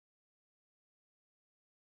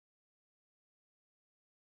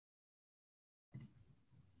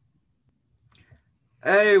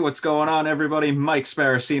Hey, what's going on, everybody? Mike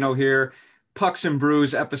Sparacino here. Pucks and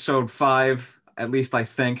Brews, episode 5, at least I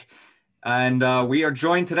think. And we are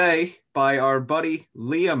joined today by our buddy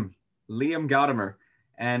Liam Godimer.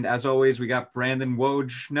 And as always, we got Brandon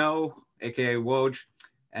Woj, no, aka Woj.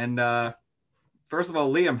 And first of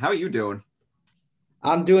all, Liam, how are you doing?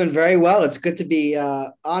 I'm doing very well. It's good to be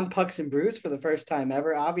on Pucks and Brews for the first time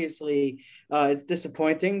ever. Obviously, it's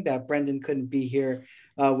disappointing that Brendan couldn't be here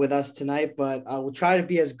with us tonight, but I will try to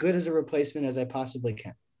be as good as a replacement as I possibly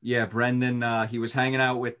can. Yeah, Brendan, he was hanging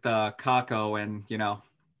out with Kako, and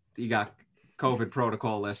he got COVID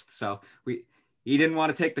protocol list, so he didn't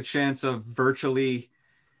want to take the chance of virtually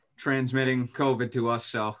transmitting COVID to us,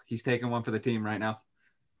 so he's taking one for the team right now.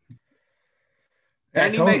 Yeah, I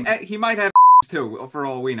And told him. he might have too, for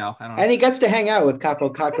all we know. I don't know. And he gets to hang out with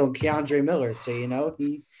Kako and Keandre Miller, so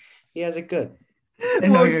he has it good. I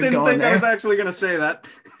didn't know you Woj were didn't going think I was there. actually going to say that.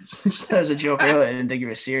 That was a joke earlier. I didn't think you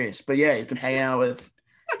were serious. But yeah, he's been hanging out with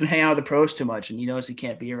the pros too much, and he knows he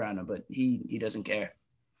can't be around them, but he doesn't care.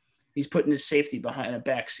 He's putting his safety behind a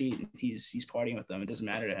back seat. And he's partying with them. It doesn't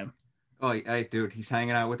matter to him. Oh, hey, dude, he's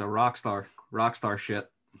hanging out with a rock star shit.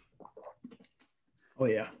 Oh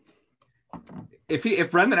yeah.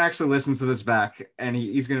 If Brendan actually listens to this back, and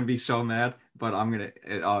he's going to be so mad, but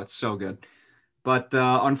it's so good. But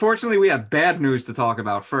unfortunately, we have bad news to talk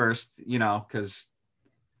about first, because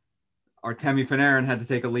Artemi Panarin had to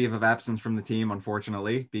take a leave of absence from the team,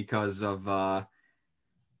 unfortunately, because of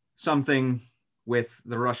something with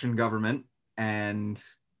the Russian government and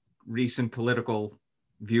recent political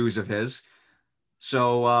views of his.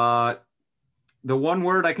 So the one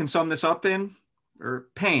word I can sum this up in, or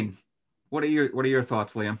pain. What are your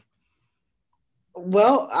thoughts, Liam?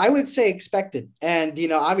 Well, I would say expected. And,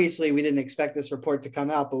 obviously we didn't expect this report to come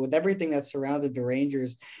out, but with everything that surrounded the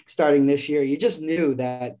Rangers starting this year, you just knew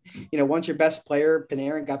that, once your best player,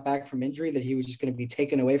 Panarin, got back from injury, that he was just going to be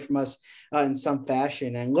taken away from us in some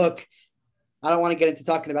fashion. And look, I don't want to get into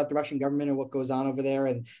talking about the Russian government and what goes on over there.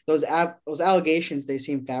 And those allegations, they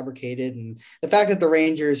seem fabricated. And the fact that the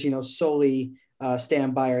Rangers, solely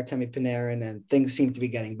stand by Artemi Panarin and things seem to be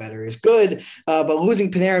getting better is good. But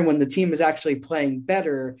losing Panarin when the team is actually playing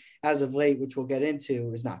better as of late, which we'll get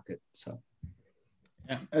into, is not good. So.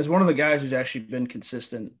 Yeah. As one of the guys who's actually been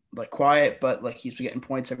consistent, like quiet, but like he's getting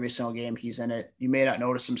points every single game. He's in it. You may not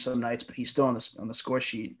notice him some nights, but he's still on the score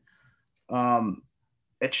sheet.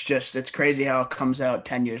 It's crazy how it comes out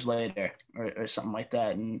 10 years later or something like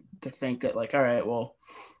that. And to think that like, all right, well,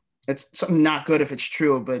 it's something not good if it's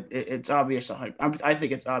true, but it's obvious. I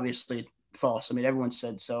think it's obviously false. I mean, everyone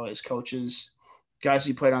said so as coaches, guys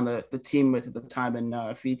he played on the team with at the time in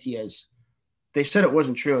VTS. They said it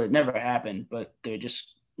wasn't true. It never happened, but they're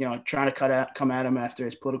just, trying to come at him after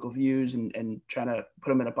his political views and trying to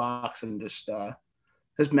put him in a box and just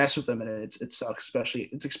mess with them, and it sucks. Especially,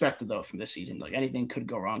 it's expected though from this season. Like anything could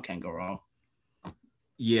go wrong, can go wrong.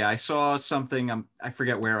 Yeah, I saw something. I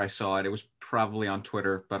forget where I saw it. It was probably on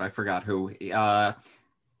Twitter, but I forgot who.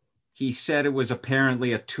 He said it was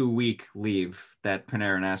apparently a 2-week leave that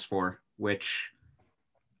Panarin asked for, which,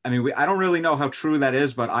 I mean, I don't really know how true that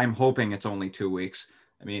is, but I'm hoping it's only 2 weeks.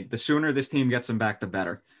 I mean, the sooner this team gets him back, the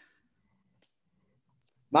better.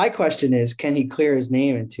 My question is, can he clear his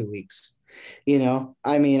name in 2 weeks?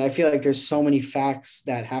 I mean, I feel like there's so many facts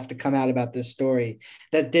that have to come out about this story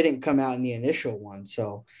that didn't come out in the initial one.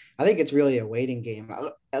 So I think it's really a waiting game.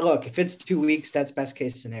 Look, if it's 2 weeks, that's best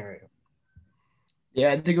case scenario.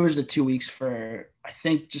 Yeah, I think it was the 2 weeks for I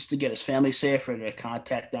think just to get his family safe or to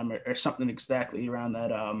contact them or something exactly around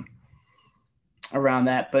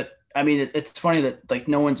that. But I mean, it's funny that like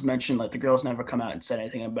no one's mentioned like the girls never come out and said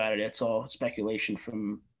anything about it. It's all speculation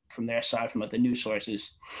from their side, from like the news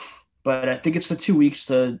sources. But I think it's the 2 weeks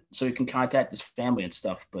so he can contact his family and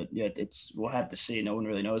stuff. But yeah, we'll have to see. No one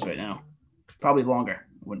really knows right now. Probably longer.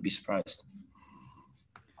 I wouldn't be surprised.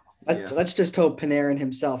 Yeah. Let's just hope Panarin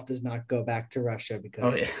himself does not go back to Russia Oh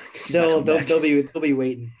because yeah, they'll be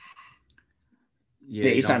waiting. Yeah,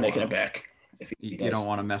 You he's not don't making want it back if he you don't does.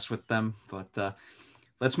 want to mess with them. But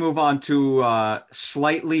let's move on to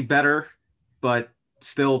slightly better, but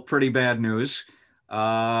still pretty bad news.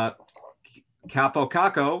 Uh, Capo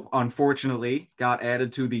Caco, unfortunately, got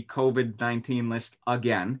added to the COVID-19 list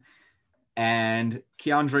again. And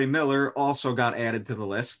Keandre Miller also got added to the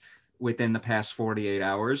list within the past 48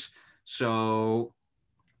 hours. So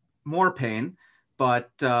more pain.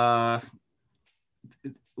 But like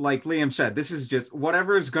Liam said, this is just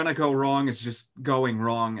whatever is going to go wrong is just going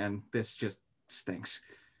wrong. And this just stinks.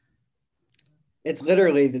 It's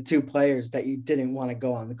literally the two players that you didn't want to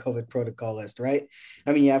go on the COVID protocol list, right?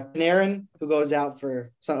 I mean, you have Panarin, who goes out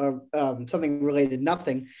for something related,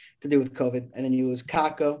 nothing to do with COVID. And then you lose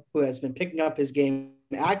Kako, who has been picking up his game,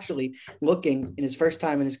 actually looking in his first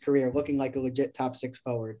time in his career, looking like a legit top six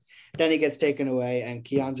forward. Then he gets taken away, and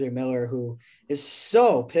Keandre Miller, who is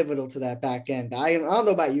so pivotal to that back end. I don't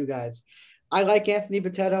know about you guys. I like Anthony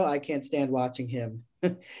Potato. I can't stand watching him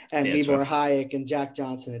and Libor Hayek and Jack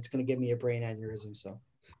Johnson. It's going to give me a brain aneurysm. So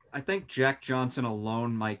I think Jack Johnson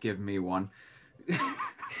alone might give me one,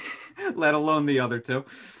 let alone the other two.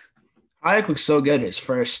 Hayek looks so good his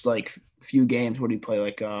first like few games. What did he play?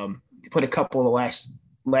 Like he played a couple of the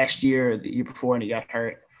last year, the year before, and he got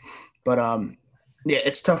hurt. But yeah,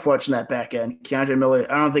 it's tough watching that back end. Keandre Miller,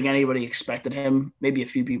 I don't think anybody expected him. Maybe a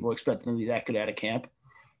few people expected him to be that good out of camp.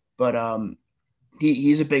 But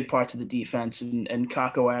he's a big part to the defense. And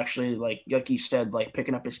Kako actually, like you said, like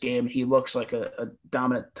picking up his game, he looks like a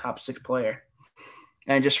dominant top six player.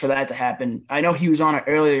 And just for that to happen, I know he was on it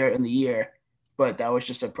earlier in the year, but that was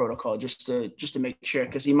just a protocol just to make sure,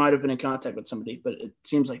 because he might have been in contact with somebody. But it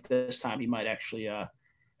seems like this time he might actually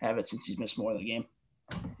have it, since he's missed more of the game.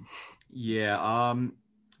 Yeah,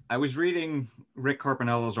 I was reading Rick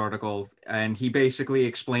Carpinello's article, and he basically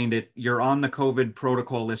explained it. You're on the COVID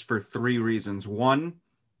protocol list for 3 reasons. 1,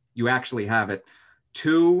 you actually have it.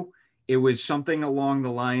 2, it was something along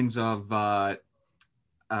the lines of, what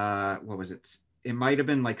was it? It might have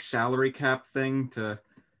been like salary cap thing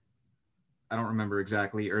I don't remember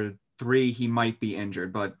exactly. Or 3, he might be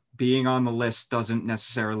injured, but being on the list doesn't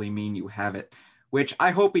necessarily mean you have it, which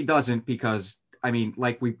I hope he doesn't, because I mean,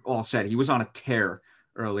 like we all said, he was on a tear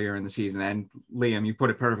earlier in the season. And Liam, you put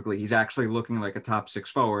it perfectly. He's actually looking like a top 6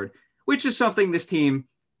 forward, which is something this team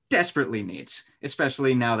desperately needs,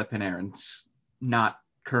 especially now that Panarin's not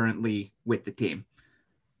currently with the team.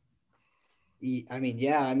 I mean,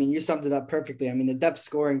 yeah, I mean, you summed it up perfectly. I mean, the depth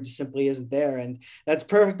scoring just simply isn't there. And that's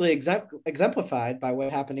perfectly exemplified by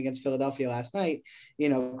what happened against Philadelphia last night. You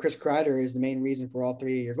know, Chris Kreider is the main reason for all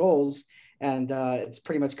 3 of your goals. And it's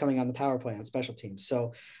pretty much coming on the power play on special teams.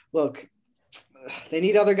 So, look, they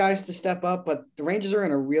need other guys to step up, but the Rangers are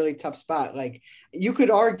in a really tough spot. Like, you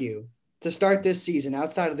could argue to start this season,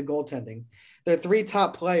 outside of the goaltending, their 3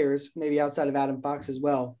 top players, maybe outside of Adam Fox as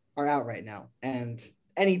well, are out right now. And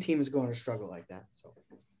any team is going to struggle like that. So,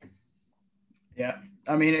 yeah,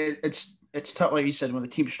 I mean, it's tough. Like you said, when the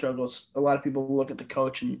team struggles, a lot of people look at the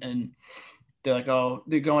coach and they're like, oh,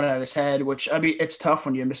 they're going out of his head, which, I mean, it's tough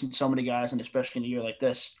when you're missing so many guys, and especially in a year like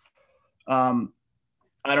this.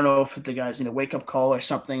 I don't know if the guy's in a wake-up call or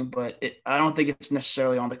something, but I don't think it's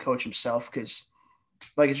necessarily on the coach himself, because,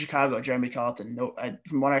 like in Chicago, Jeremy Colleton,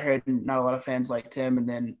 from what I heard, not a lot of fans liked him, and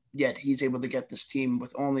then yet he's able to get this team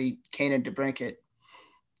with only Kane and DeBrincat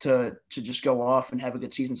to just go off and have a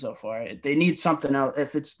good season so far. They need something else.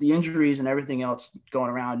 If it's the injuries and everything else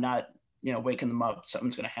going around, not waking them up,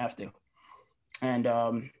 something's going to have to. And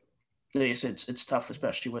like I said, it's tough,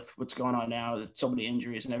 especially with what's going on now. That so many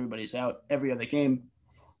injuries and everybody's out every other game.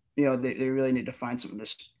 They really need to find something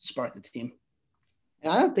to spark the team.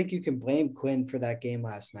 And I don't think you can blame Quinn for that game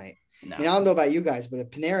last night. No. I mean, I don't know about you guys, but if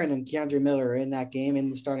Panarin and Keandre Miller are in that game in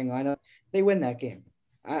the starting lineup, they win that game.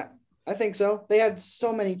 I think so. They had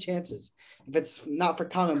so many chances. If it's not for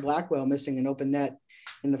Colin Blackwell missing an open net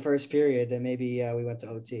in the first period, then maybe we went to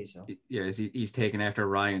OT. So yeah, he's taken after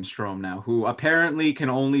Ryan Strome now, who apparently can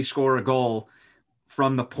only score a goal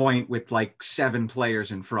from the point with like 7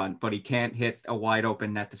 players in front, but he can't hit a wide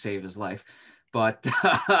open net to save his life. But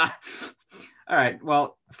all right,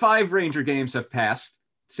 well, 5 Ranger games have passed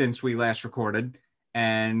since we last recorded,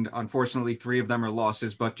 and unfortunately 3 of them are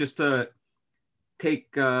losses. But just to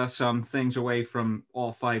take some things away from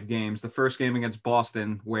all 5 games, the first game against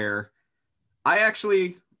Boston, where I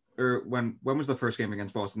actually, or when was the first game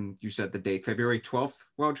against Boston? You said the date, February 12th,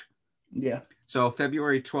 Woj? Yeah. So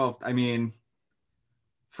February 12th, I mean,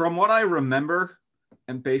 from what I remember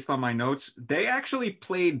and based on my notes, they actually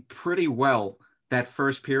played pretty well that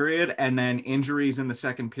first period, and then injuries in the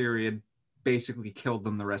second period basically killed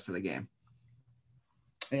them the rest of the game.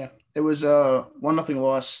 Yeah, it was a 1-0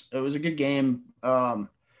 loss. It was a good game.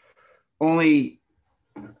 Only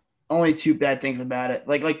 2 bad things about it.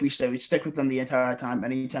 Like we said, we stick with them the entire time.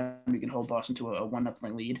 Anytime we can hold Boston to a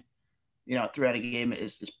 1-0 lead, throughout a game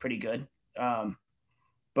is pretty good.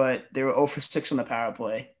 But they were 0 for 6 on the power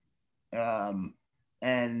play.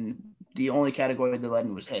 And the only category they led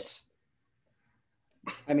in was hits.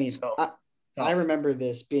 I mean, I remember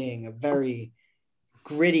this being a very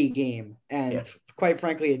gritty game and quite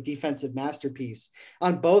frankly, a defensive masterpiece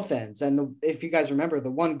on both ends. And if you guys remember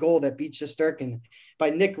the one goal that beat Shesterkin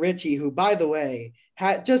by Nick Ritchie, who, by the way,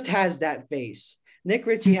 just has that face. Nick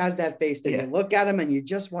Ritchie has that face that you look at him and you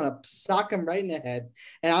just want to sock him right in the head.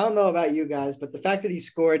 And I don't know about you guys, but the fact that he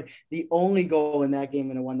scored the only goal in that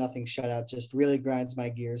game in a 1-0 shutout just really grinds my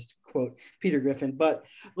gears, to quote Peter Griffin. But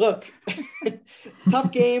look,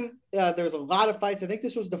 tough game. There was a lot of fights. I think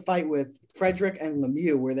this was the fight with Frederick and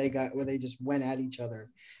Lemieux where they just went at each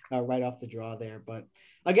other right off the draw there. But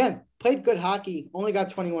again, played good hockey, only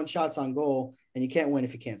got 21 shots on goal, and you can't win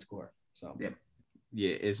if you can't score. So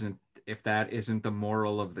if that isn't the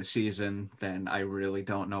moral of the season, then I really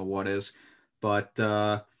don't know what is. But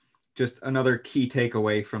just another key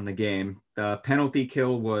takeaway from the game. The penalty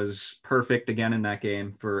kill was perfect again in that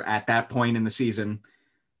game for, at that point in the season,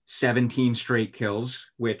 17 straight kills,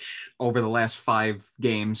 which over the last 5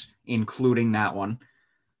 games, including that one,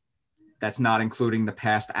 that's not including the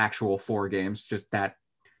past actual 4 games, just that,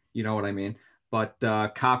 you know what I mean? But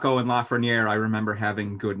Kako and Lafreniere, I remember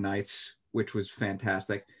having good nights, which was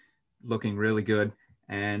fantastic. Looking really good.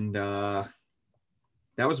 And that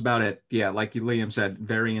was about it. Yeah, like Liam said,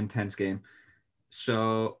 very intense game.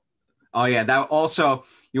 So, that also,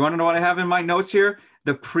 you want to know what I have in my notes here?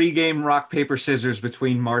 The pregame rock, paper, scissors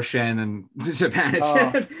between Marchand and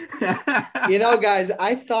Zibanejad. Guys,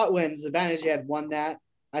 I thought when Zibanejad won that,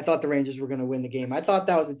 I thought the Rangers were going to win the game. I thought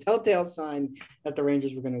that was a telltale sign that the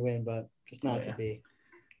Rangers were going to win, but just not to be.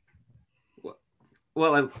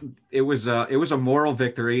 Well, it was a moral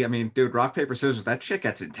victory. I mean, dude, rock, paper, scissors, that shit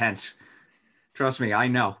gets intense. Trust me, I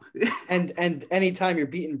know. and anytime you're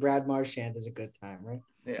beating Brad Marchand is a good time, right?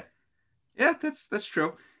 Yeah, that's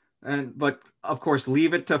true. But of course,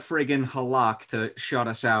 leave it to friggin' Halak to shut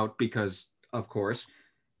us out because, of course.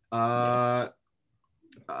 I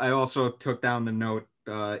also took down the note.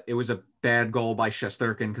 It was a bad goal by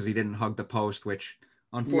Shesterkin because he didn't hug the post, which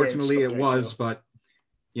unfortunately it was. Too. But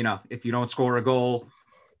if you don't score a goal,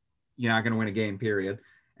 you're not going to win a game, period.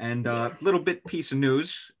 And a little bit piece of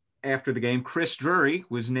news after the game, Chris Drury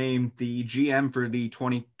was named the GM for the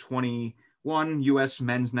 2021 U.S.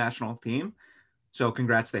 men's national team. So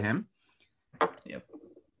congrats to him. Yep.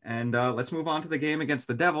 And let's move on to the game against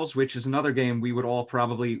the Devils, which is another game we would all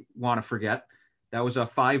probably want to forget. That was a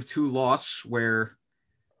 5-2 loss where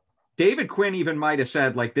David Quinn even might have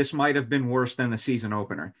said, like, this might have been worse than the season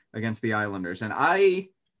opener against the Islanders. And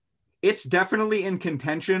it's definitely in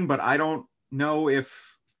contention, but I don't know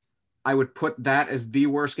if I would put that as the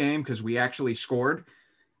worst game because we actually scored.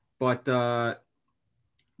 But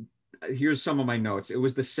here's some of my notes. It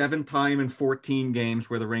was the 7th time in 14 games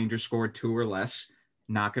where the Rangers scored 2 or less.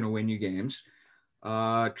 Not going to win you games.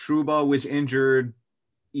 Trouba was injured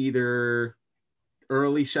either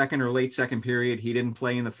early second or late second period. He didn't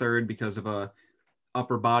play in the third because of a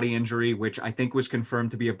upper body injury, which I think was confirmed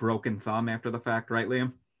to be a broken thumb after the fact, right,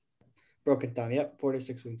 Liam? Broken thumb, yep, 4 to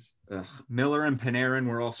 6 weeks. Miller and Panarin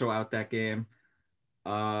were also out that game.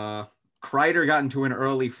 Kreider got into an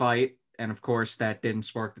early fight, and of course that didn't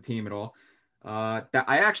spark the team at all. I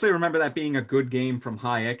actually remember that being a good game from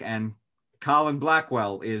Hayek, and Colin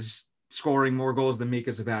Blackwell is scoring more goals than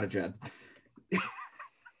Mika Zibanejad.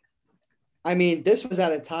 I mean, this was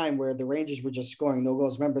at a time where the Rangers were just scoring no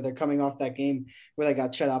goals. Remember, they're coming off that game where they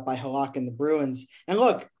got shut out by Halak and the Bruins. And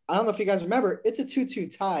look, I don't know if you guys remember, it's a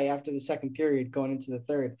 2-2 tie after the second period going into the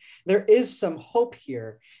third. There is some hope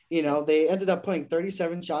here. They ended up putting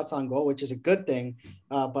 37 shots on goal, which is a good thing.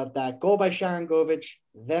 But that goal by Sharangovich,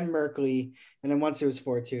 then Merkley, and then once it was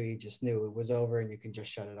 4-2, you just knew it was over and you can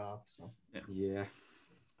just shut it off. So yeah.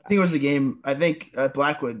 I think it was the game. I think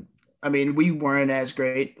Blackwood, I mean, we weren't as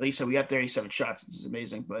great. Like you said, we got 37 shots. This is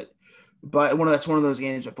amazing. But that's one of those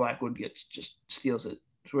games where Blackwood just steals it.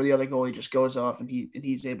 It's where the other goalie just goes off and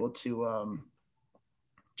he's able to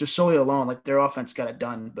just solely alone, like their offense got it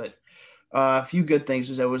done. But a few good things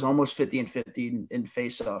is that it was almost 50-50 in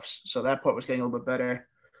faceoffs. So that part was getting a little bit better.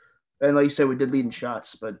 And like you said, we did lead in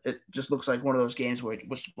shots, but it just looks like one of those games where it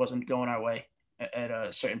wasn't going our way at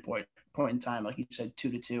a certain point in time. Like you said,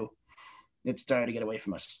 2-2, it started to get away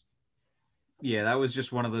from us. Yeah, that was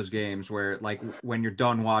just one of those games where, like, when you're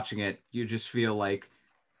done watching it, you just feel like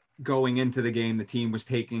going into the game, the team was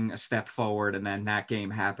taking a step forward, and then that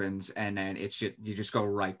game happens, and then you just go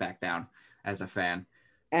right back down as a fan.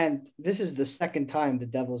 And this is the second time the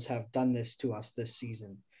Devils have done this to us this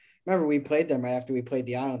season. Remember, we played them right after we played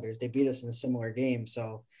the Islanders. They beat us in a similar game.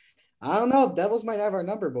 So I don't know. Devils might have our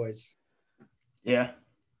number, boys. Yeah.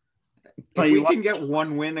 If we can get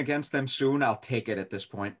one win against them soon, I'll take it at this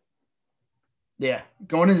point. Yeah.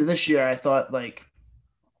 Going into this year, I thought, like,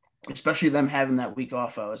 especially them having that week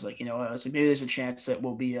off. I was like, maybe there's a chance that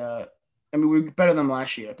we'll be. I mean, we were better than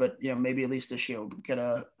last year, but maybe at least this year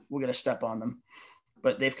we'll get a step on them.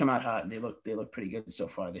 But they've come out hot and they look pretty good so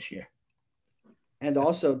far this year. And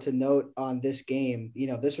also to note on this game,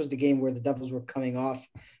 this was the game where the Devils were coming off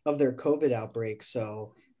of their COVID outbreak.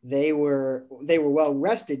 So they were well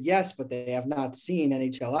rested, yes, but they have not seen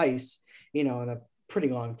NHL ice, in a pretty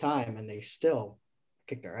long time, and they still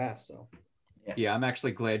kicked their ass. So yeah, I'm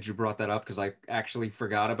actually glad you brought that up because I actually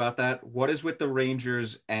forgot about that. What is with the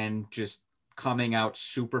Rangers and just coming out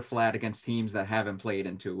super flat against teams that haven't played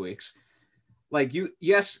in 2 weeks? Like you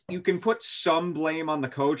can put some blame on the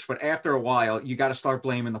coach, but after a while, you got to start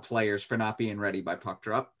blaming the players for not being ready by puck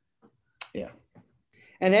drop. Yeah.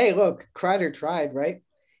 And hey, look, Kreider tried, right?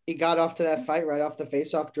 He got off to that fight right off the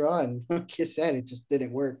faceoff draw, and like you said, it just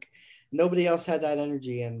didn't work. Nobody else had that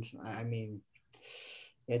energy, and I mean,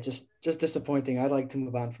 yeah, just disappointing. I'd like to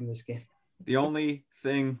move on from this game. The only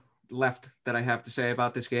thing left that I have to say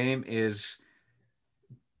about this game is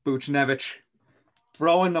Buchnevich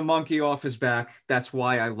throwing the monkey off his back. That's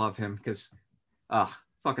why I love him, because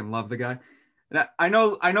fucking love the guy. And I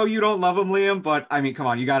know you don't love him, Liam, but I mean, come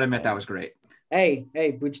on, you got to admit that was great. Hey,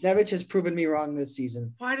 Buchnevich has proven me wrong this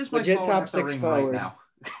season. Why does my legit phone top have to 6 ring forward right now?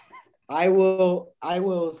 I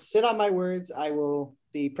will sit on my words. I will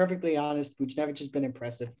be perfectly honest. Buchnevich has been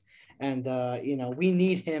impressive, and we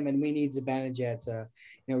need him, and we need Zibanejad to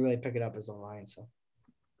really pick it up as a line. So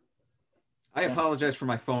I apologize for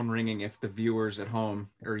my phone ringing if the viewers at home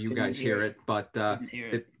or you guys hear it, but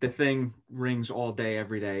the thing rings all day,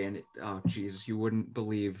 every day, and Jesus, you wouldn't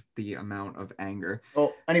believe the amount of anger.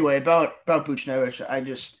 Well, anyway, about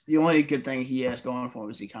Buchnevich, the only good thing he has going for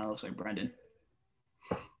him is he kind of looks like Brendan.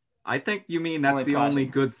 I think you mean that's the only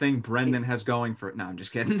good thing Brendan has going for it. No, I'm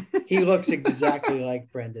just kidding. He looks exactly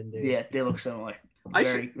like Brendan, dude. Yeah, they look similar.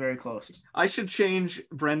 Very close. I should change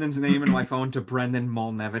Brendan's name in my phone to Brendan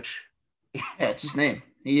Molnevich. Yeah, it's his name.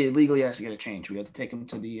 He legally has to get it changed. We have to take him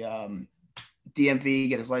to the DMV,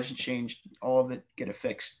 get his license changed, all of it, get it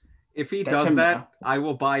fixed. If he does that, now. I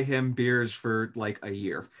will buy him beers for like a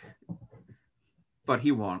year. But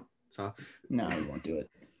he won't. So no, he won't do it.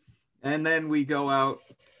 And then we go out,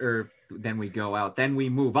 then we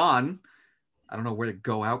move on. I don't know where the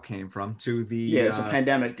go out came from to the. Yeah, it's a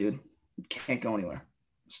pandemic, dude. You can't go anywhere.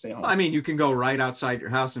 Stay home. I mean, you can go right outside your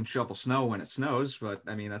house and shovel snow when it snows, but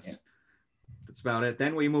I mean, that's about it.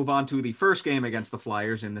 Then we move on to the first game against the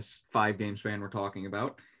Flyers in this 5-game span we're talking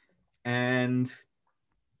about. And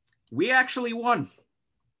we actually won.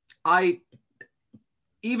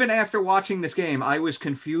 Even after watching this game, I was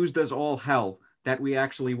confused as all hell that we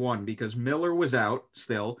actually won because Miller was out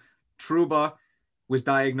still. Trouba was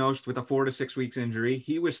diagnosed with a 4 to 6 weeks injury.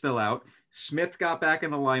 He was still out. Smith got back in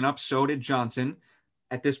the lineup. So did Johnson.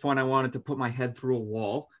 At this point, I wanted to put my head through a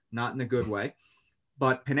wall, not in a good way.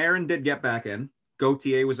 But Panarin did get back in.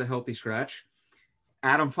 Gauthier was a healthy scratch.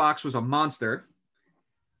 Adam Fox was a monster.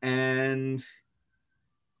 And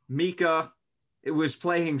Mika, it was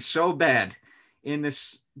playing so bad in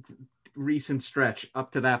this recent stretch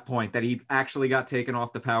up to that point that he actually got taken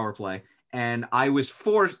off the power play. And I was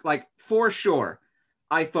for sure,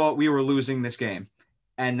 I thought we were losing this game.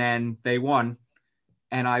 And then they won.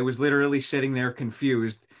 And I was literally sitting there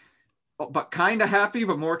confused, but kind of happy,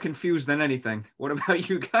 but more confused than anything. What about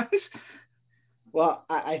you guys? Well,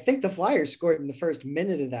 I think the Flyers scored in the first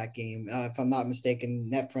minute of that game, if I'm not mistaken,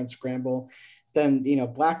 net front scramble. Then,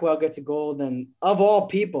 Blackwell gets a goal. Then, of all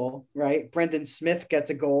people, right, Brendan Smith gets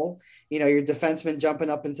a goal. Your defenseman jumping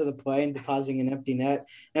up into the play and depositing an empty net.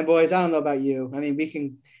 And, boys, I don't know about you. I mean, we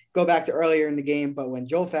can go back to earlier in the game, but when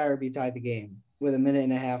Joel Farabee tied the game with a minute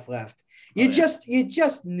and a half left, you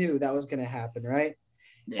just knew that was going to happen, right?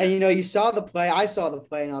 Yeah. And, you saw the play. I saw the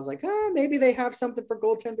play, and I was like, maybe they have something for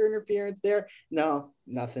goaltender interference there. No,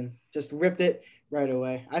 nothing. Just ripped it right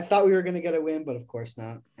away. I thought we were going to get a win, but of course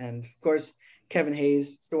not. And, of course, Kevin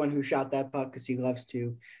Hayes is the one who shot that puck because he loves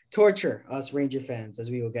to torture us Ranger fans, as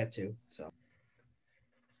we will get to. So,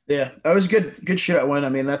 yeah, that was good shootout win. I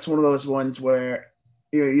mean, that's one of those ones where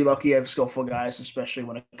you're lucky you have skillful guys, especially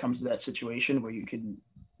when it comes to that situation where you could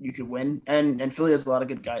win. And Philly has a lot of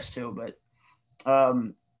good guys too, but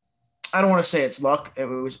I don't want to say it's luck. It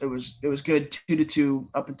was good 2-2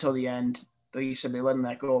 up until the end. Though you said they let in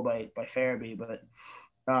that goal by Farabee, but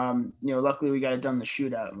luckily we got it done in the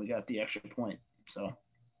shootout and we got the extra point. So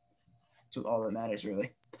that's all that matters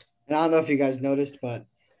really. And I don't know if you guys noticed, but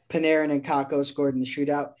Panarin and Kakko scored in the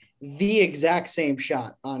shootout. The exact same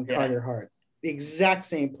shot on Carter Hart. The exact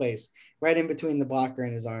same place, right in between the blocker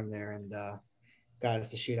and his arm there, and got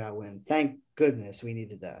us the shootout win. Thank goodness we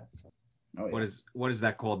needed that. So. Oh, yeah. What is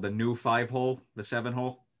that called? The new 5-hole, the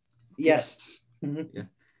 7-hole? Yes. Yeah.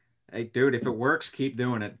 Hey, dude, if it works, keep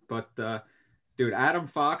doing it. But dude, Adam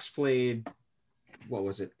Fox played, what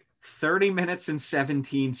was it? 30 minutes and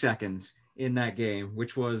 17 seconds in that game,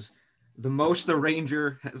 which was the most the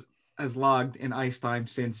Ranger has logged in ice time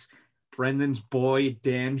since Brendan's boy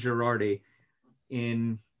Dan Girardi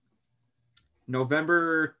in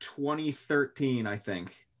November 2013, I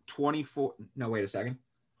think. 24. No, wait a second.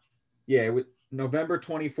 Yeah, November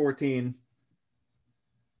 2014.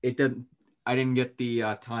 It didn't. I didn't get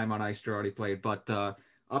the time on ice Girardi played, but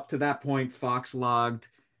up to that point, Fox logged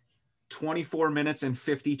 24 minutes and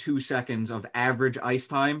 52 seconds of average ice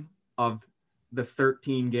time of the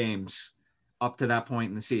 13 games up to that point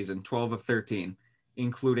in the season, 12 of 13,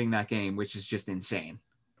 including that game, which is just insane.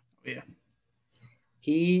 Yeah.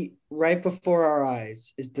 He, right before our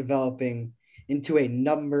eyes, is developing into a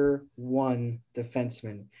number one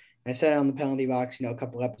defenseman. I said it on the penalty box, a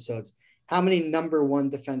couple episodes. How many number one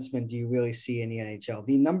defensemen do you really see in the NHL?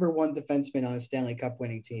 The number one defenseman on a Stanley Cup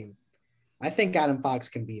winning team. I think Adam Fox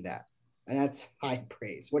can be that. And that's high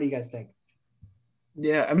praise. What do you guys think?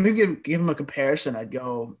 Yeah, I'm going to give him a comparison. I'd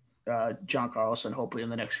go John Carlson, hopefully in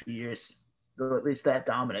the next few years, or at least that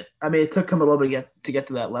dominant. I mean, it took him a little bit to get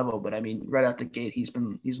to that level, but I mean, right out the gate, he's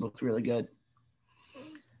looked really good.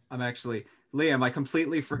 I'm actually, Liam, I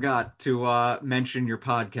completely forgot to mention your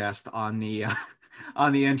podcast on the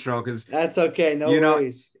on the intro because that's okay. No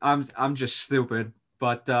worries. I'm just stupid.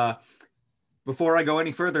 But before I go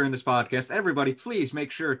any further in this podcast, everybody, please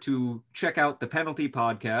make sure to check out the Penalty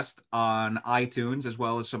Podcast on iTunes as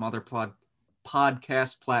well as some other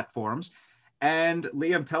podcast platforms. And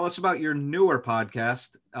Liam, tell us about your newer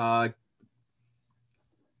podcast,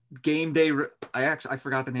 Game Day. I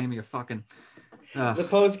forgot the name of your fucking. The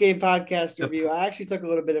post-game podcast review. I actually took a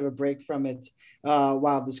little bit of a break from it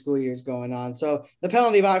while the school year is going on. So the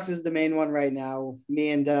penalty box is the main one right now. Me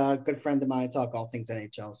and a good friend of mine talk all things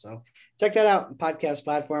NHL. So check that out on podcast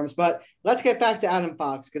platforms. But let's get back to Adam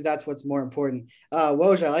Fox because that's what's more important.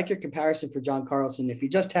 Woj, I like your comparison for John Carlson. If he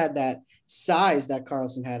just had that size that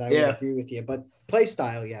Carlson had, I would agree with you. But play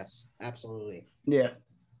style, yes, absolutely. Yeah.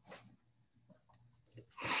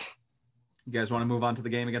 You guys want to move on to the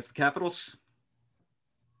game against the Capitals?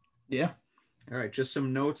 Yeah. All right, just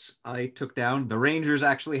some notes I took down. The Rangers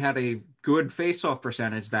actually had a good faceoff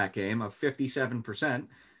percentage that game of 57%.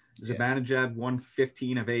 Zibanejad won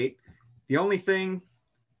 15 of 8. The only thing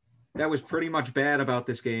that was pretty much bad about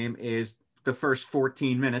this game is the first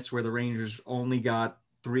 14 minutes where the Rangers only got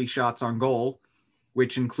 3 shots on goal,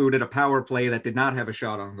 which included a power play that did not have a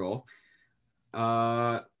shot on goal.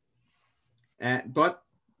 But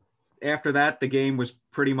after that, the game was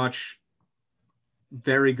pretty much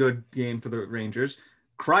very good game for the Rangers.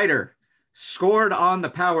 Kreider scored on the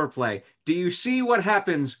power play. Do you see what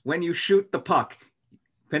happens when you shoot the puck?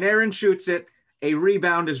 Panarin shoots it. A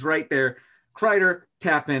rebound is right there. Kreider,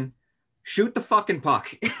 tap in. Shoot the fucking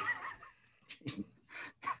puck.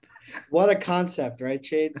 What a concept, right,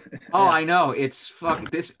 Shades? Oh, yeah. I know. It's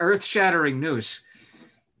this earth-shattering news.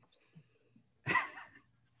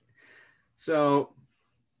 So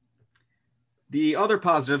the other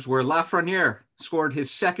positives were Lafreniere scored his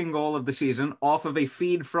second goal of the season off of a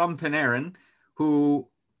feed from Panarin, who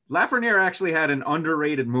Lafreniere actually had an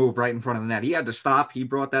underrated move right in front of the net. He had to stop. He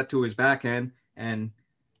brought that to his backhand and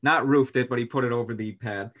not roofed it, but he put it over the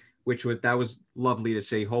pad, that was lovely to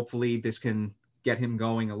see. Hopefully this can get him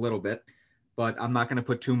going a little bit, but I'm not going to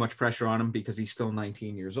put too much pressure on him because he's still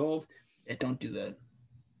 19 years old. Yeah, don't do that.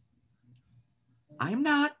 I'm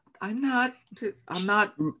not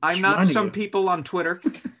some people on Twitter.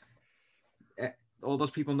 All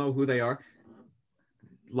those people know who they are.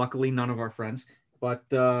 Luckily, none of our friends. But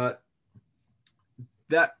that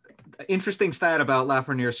interesting stat about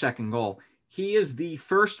Lafreniere's second goal. He is the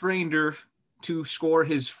first Ranger to score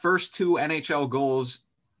his first 2 NHL goals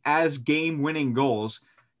as game-winning goals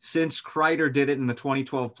since Kreider did it in the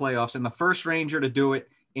 2012 playoffs, and the first Ranger to do it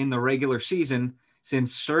in the regular season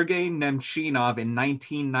since Sergei Nemchinov in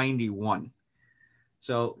 1991.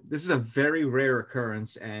 So this is a very rare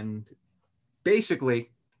occurrence, and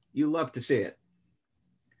basically, you love to see it.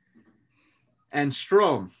 And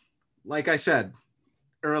Strome, like I said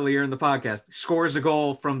earlier in the podcast, scores a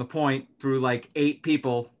goal from the point through like 8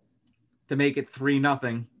 people to make it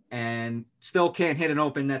 3-0, and still can't hit an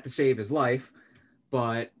open net to save his life.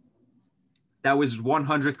 But that was his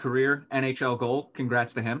 100th career NHL goal.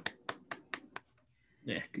 Congrats to him.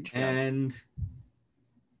 Yeah, good job. And,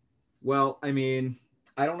 well, I mean,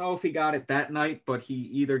 I don't know if he got it that night, but he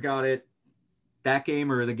either got it that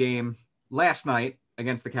game or the game last night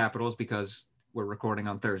against the Capitals because we're recording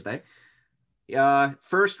on Thursday.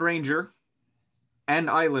 First Ranger and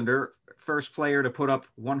Islander, first player to put up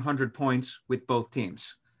 100 points with both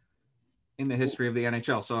teams in the history of the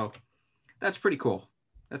NHL. So that's pretty cool.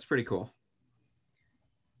 That's pretty cool.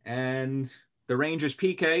 And the Rangers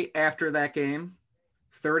PK after that game,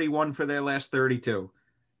 31 for their last 32,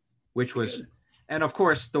 which was, good. And of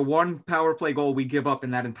course, the one power play goal we give up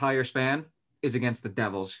in that entire span is against the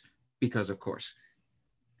Devils, because of course.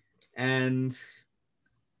 And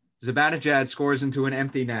Zibanejad scores into an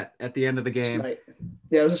empty net at the end of the game. Snipe.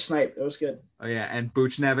 Yeah, it was a snipe. It was good. Oh, yeah. And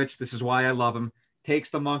Buchnevich, this is why I love him, takes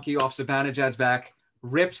the monkey off Zibanejad's back,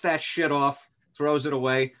 rips that shit off, throws it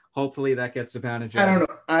away. Hopefully that gets Zibanejad.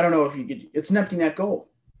 I don't know if you could. It's an empty net goal.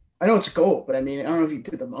 I know it's a goal, but I mean, I don't know if you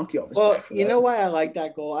did the monkey off his back. Well, you know why I like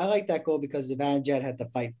that goal? I like that goal because Zibanejad had to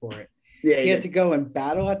fight for it. Yeah, he had to go and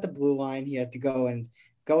battle at the blue line. He had to go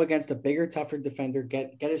against a bigger, tougher defender,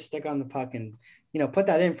 get his stick on the puck, and put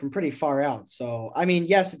that in from pretty far out. So I mean,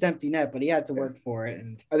 yes, it's empty net, but he had to work for it,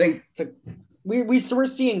 and I think we're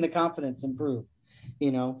seeing the confidence improve,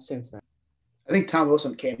 since then. I think Tom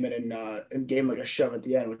Wilson came in and gave him like a shove at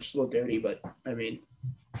the end, which is a little dirty, but I mean,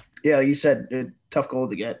 yeah, you said a tough goal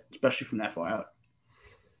to get, especially from that far out.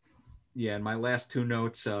 Yeah, and my last two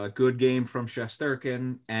notes, good game from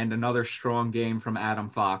Shesterkin and another strong game from Adam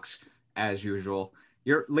Fox, as usual.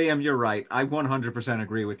 Liam, you're right. I 100%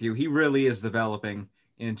 agree with you. He really is developing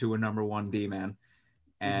into a number one D-man.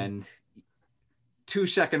 And 2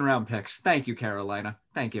 second-round picks. Thank you, Carolina.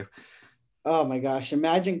 Thank you. Oh, my gosh.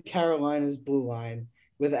 Imagine Carolina's blue line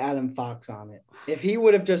with Adam Fox on it. If he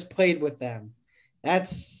would have just played with them,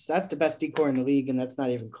 that's the best decor in the league, and that's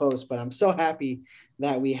not even close. But I'm so happy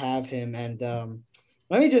that we have him. And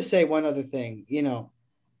let me just say one other thing.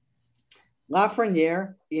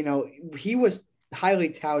 Lafreniere, he was highly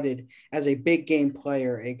touted as a big game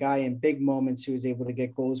player, a guy in big moments who is able to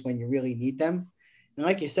get goals when you really need them. And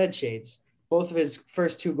like you said, Shades, both of his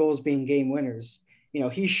first 2 goals being game winners,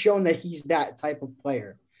 he's shown that he's that type of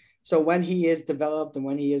player. So when he is developed and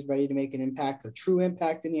when he is ready to make an impact, a true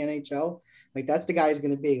impact in the NHL, like that's the guy he's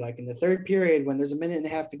going to be. Like in the third period, when there's a minute and a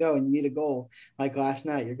half to go and you need a goal, like last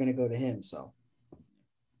night, you're going to go to him. So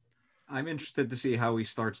I'm interested to see how he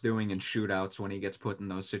starts doing in shootouts when he gets put in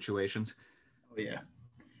those situations. Oh yeah.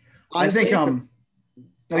 Honestly, I think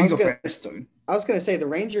I was going to say the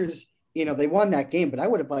Rangers, they won that game, but I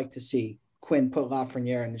would have liked to see Quinn put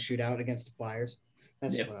Lafreniere in the shootout against the Flyers.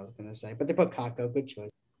 That's what I was going to say. But they put Kakko. Good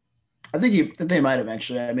choice. I think they might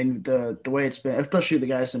eventually. I mean, the way it's been, especially the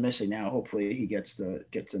guys that are missing now. Hopefully, he gets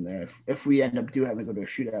in there if we end up having to go to a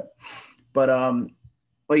shootout. But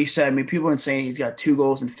like you said, I mean, people have been saying he's got 2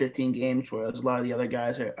 goals in 15 games, whereas a lot of the other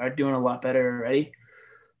guys are doing a lot better already.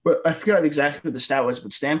 But I forgot exactly what the stat was.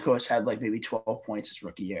 But Stamkos had like maybe 12 points his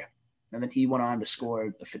rookie year, and then he went on to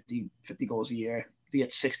score 50 goals a year. He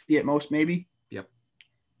gets 60 at most, maybe. Yep.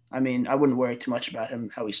 I mean, I wouldn't worry too much about him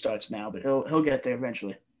how he starts now, but he'll get there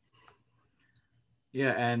eventually.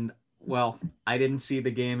 Yeah, and, well, I didn't see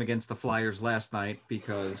the game against the Flyers last night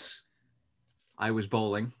because I was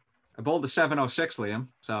bowling. I bowled a 706, Liam,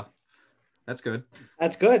 so that's good.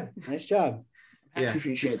 That's good. Nice job. I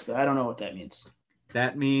appreciate it, but I don't know what that means.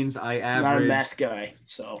 That means I averaged... I'm not a math guy,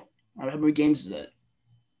 so how many games is that?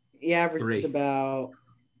 He averaged about...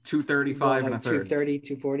 235 and a third. 230,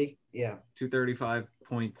 240, yeah.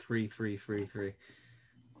 235.3333.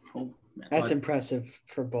 Oh. That's impressive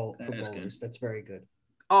for bowlers. Good. That's very good.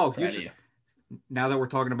 Oh, now that we're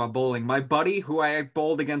talking about bowling, my buddy who I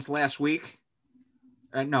bowled against last night,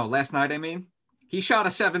 I mean, he shot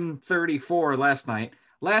a 734 last night.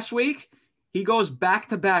 Last week, he goes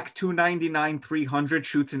back-to-back 299, 300,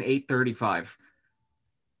 shoots an 835.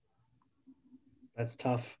 That's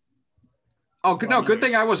tough. Oh, no, good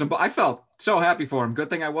thing I wasn't. I felt so happy for him. Good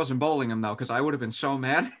thing I wasn't bowling him, though, because I would have been so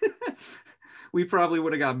mad. We probably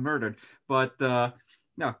would have got murdered. But, no,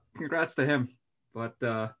 congrats to him. But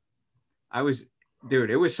it was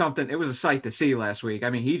something. It was a sight to see last week.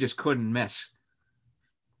 I mean, he just couldn't miss.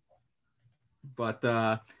 But,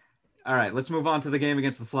 all right, let's move on to the game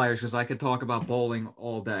against the Flyers because I could talk about bowling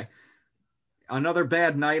all day. Another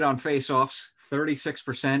bad night on faceoffs,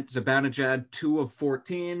 36%. Zibanejad, 2 of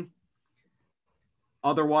 14.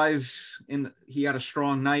 Otherwise, he had a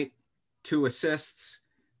strong night, 2 assists.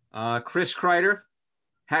 Chris Kreider,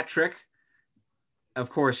 hat trick. Of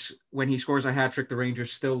course, when he scores a hat trick, the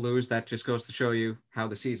Rangers still lose. That just goes to show you how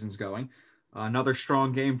the season's going. Another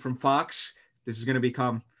strong game from Fox. This is going to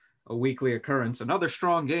become a weekly occurrence. Another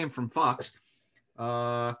strong game from Fox.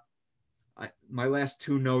 My last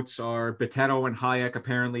 2 notes are Boteto and Hayek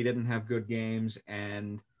apparently didn't have good games,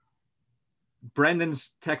 and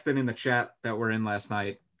Brendan's texted in the chat that we're in last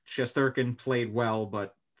night. Shesterkin played well,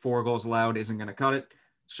 but 4 goals allowed isn't going to cut it.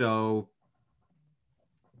 So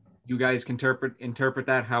you guys can interpret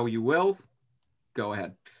that how you will. Go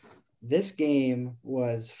ahead. This game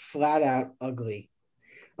was flat out ugly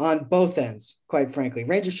on both ends, quite frankly.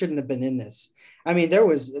 Rangers shouldn't have been in this. I mean,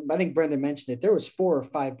 I think Brendan mentioned it, there was 4 or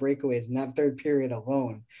 5 breakaways in that third period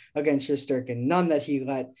alone against Shesterkin, none that he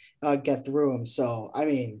let get through him. So, I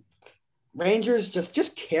mean, Rangers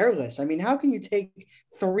just careless. I mean, how can you take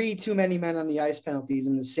 3 too many men on the ice penalties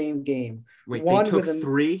in the same game? Wait, they took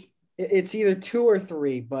 3? It's either 2 or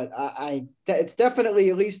 3, but it's definitely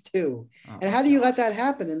at least 2. And how do you let that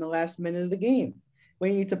happen in the last minute of the game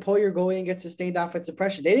when you need to pull your goalie and get sustained offensive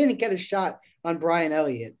pressure? They didn't get a shot on Brian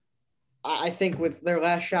Elliott. I think with their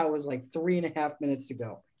last shot was like 3.5 minutes to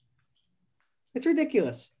go. It's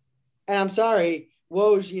ridiculous. And I'm sorry,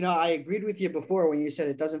 Woj, I agreed with you before when you said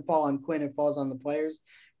it doesn't fall on Quinn, it falls on the players.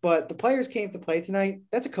 But the players came to play tonight.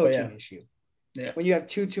 That's a coaching issue. Yeah. When you have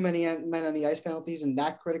too many men on the ice penalties and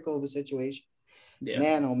that critical of a situation,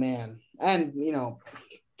 man, oh man. And,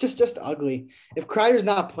 just ugly. If Kreider's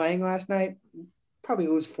not playing last night, probably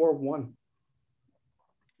lose 4-1.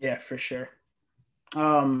 Yeah, for sure.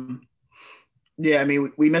 Yeah, I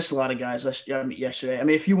mean, we missed a lot of guys yesterday. I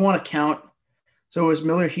mean, if you want to count, so it was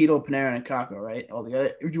Miller, Hedel, Panarin, and Kakko, right? All the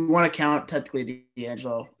other. If you want to count technically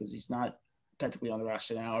D'Angelo, because he's not technically on the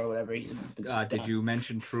roster now or whatever. Did you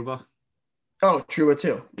mention Trouba? Oh, Trouba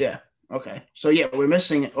too. Yeah. Okay. So yeah, we're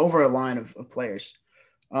missing over a line of players.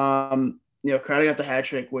 Crowder got the hat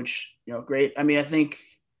trick, which great. I mean,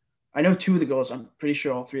 I know 2 of the goals. I'm pretty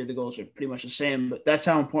sure all 3 of the goals are pretty much the same. But that's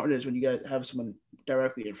how important it is when you guys have someone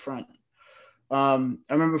directly in front. I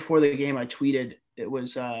remember before the game, I tweeted it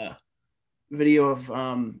was a video of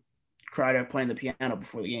Kreider playing the piano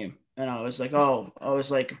before the game, and I was like,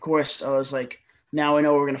 of course, now I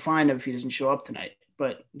know we're gonna find him if he doesn't show up tonight.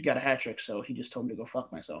 But he got a hat trick, so he just told me to go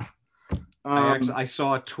fuck myself. I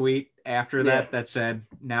saw a tweet after that said,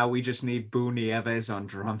 "Now we just need Boo Nieves on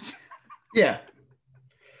drums." Yeah.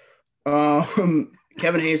 Kevin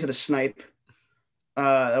Hayes had a snipe.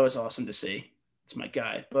 That was awesome to see. It's my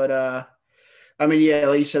guy. But I mean, yeah,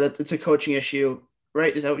 like you said, it's a coaching issue,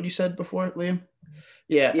 right? Is that what you said before, Liam?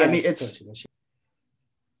 Yeah. I mean, it's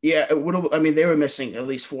yeah. I mean, they were missing at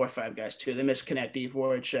least 4 or 5 guys too. They missed Konecny,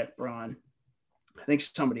 Voracek, Braun. I think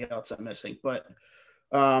somebody else I'm missing, but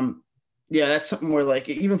yeah, that's something where like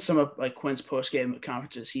even some of like Quinn's post game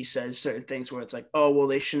conferences, he says certain things where it's like, oh well,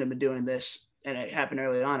 they shouldn't have been doing this, and it happened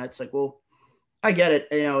early on. It's like, well, I get it.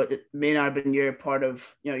 It may not have been your part of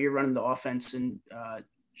you're running the offense and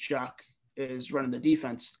Jacques is running the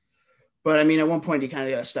defense, but I mean at one point you kind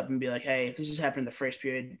of got to step and be like, hey, if this has happened in the first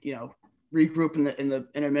period, regroup in the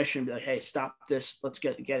intermission, and be like, hey, stop this, let's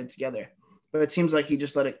get it together. But it seems like he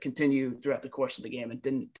just let it continue throughout the course of the game and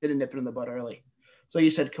didn't nip it in the bud early. So you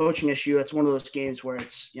said coaching issue. It's one of those games where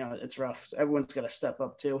it's it's rough. Everyone's got to step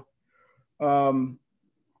up too. But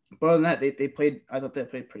other than that, they played. I thought they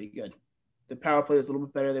played pretty good. The power play was a little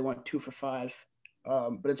bit better. They went 2 for 5,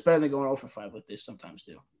 but it's better than going 0 for 5 like they sometimes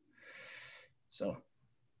do. So,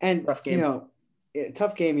 and tough game.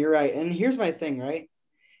 Tough game. You're right. And here's my thing, right?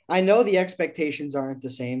 I know the expectations aren't the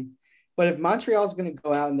same. But if Montreal's going to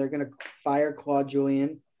go out and they're going to fire Claude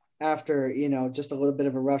Julien after, just a little bit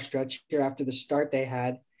of a rough stretch here after the start they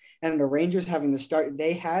had, and the Rangers having the start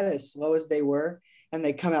they had as slow as they were, and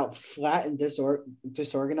they come out flat and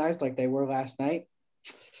disorganized like they were last night,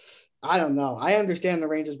 I don't know. I understand the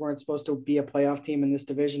Rangers weren't supposed to be a playoff team in this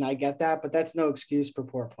division. I get that, but that's no excuse for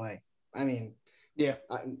poor play. I mean, yeah,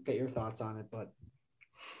 I get your thoughts on it, but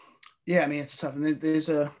yeah, I mean, it's tough. And there's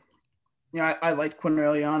I liked Quinn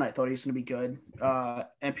early on. I thought he was going to be good.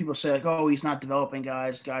 And people say like, oh, he's not developing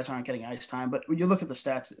guys. Guys aren't getting ice time. But when you look at the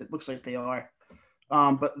stats, it looks like they are.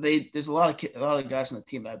 But there's a lot of guys on the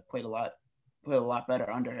team that have played a lot better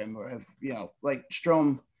under him, or have like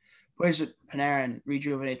Strome plays with Panarin,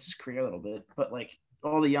 rejuvenates his career a little bit. But like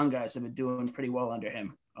all the young guys have been doing pretty well under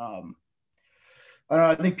him. I don't know.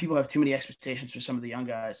 I think people have too many expectations for some of the young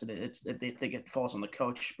guys that they think it falls on the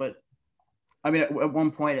coach, but. I mean, at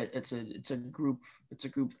one point, it's a group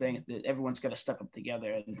thing that everyone's got to step up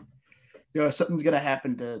together, and something's going to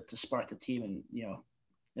happen to spark the team, and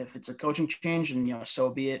if it's a coaching change, and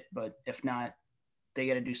so be it. But if not, they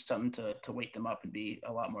got to do something to wake them up and be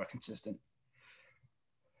a lot more consistent.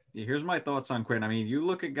 Yeah, here's my thoughts on Quinn. I mean, you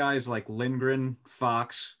look at guys like Lindgren,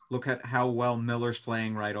 Fox. Look at how well Miller's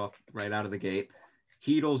playing right out of the gate.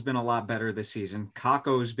 Hedel's been a lot better this season.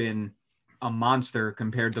 Kakko's been a monster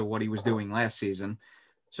compared to what he was doing last season.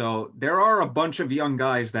 So there are a bunch of young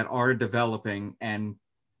guys that are developing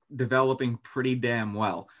pretty damn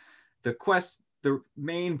well. The the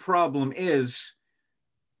main problem is,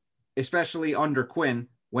 especially under Quinn,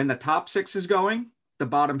 when the top six is going, the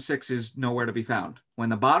bottom six is nowhere to be found. When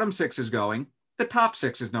the bottom six is going, the top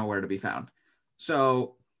six is nowhere to be found.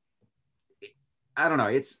 So I don't know.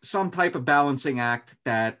 It's some type of balancing act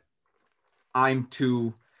that I'm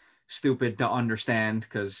too stupid to understand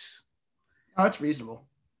because. Oh, it's reasonable.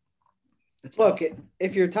 Look,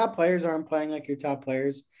 if your top players aren't playing like your top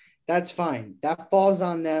players, that's fine. That falls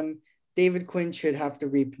on them. David Quinn should have to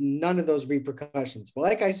reap none of those repercussions. But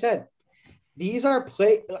like I said, these are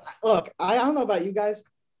Look, I don't know about you guys.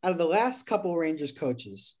 Out of the last couple Rangers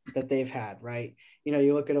coaches that they've had, right? You know,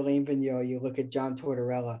 you look at Alain Vigneault, you look at John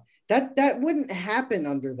Tortorella. That wouldn't happen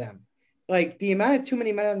under them. Like the amount of too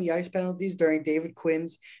many men on the ice penalties during David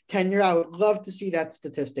Quinn's tenure, I would love to see that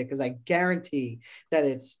statistic because I guarantee that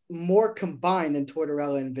it's more combined than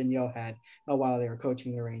Tortorella and Vigneault had while they were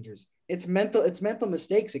coaching the Rangers. It's mental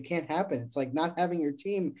mistakes. It can't happen. It's like not having your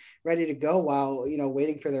team ready to go while,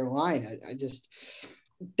 waiting for their line. I just,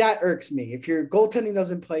 that irks me. If your goaltending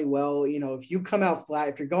doesn't play well, if you come out flat,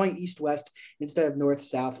 if you're going east-west instead of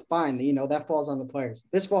north-south, fine. That falls on the players.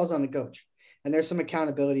 This falls on the coach. And there's some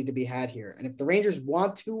accountability to be had here. And if the Rangers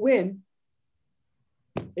want to win,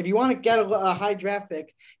 if you want to get a high draft pick,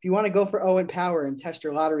 if you want to go for Owen Power and test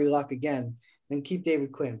your lottery luck again, then keep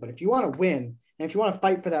David Quinn. But if you want to win, and if you want to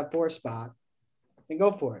fight for that 4 spot, then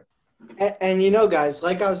go for it. And guys,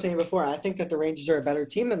 like I was saying before, I think that the Rangers are a better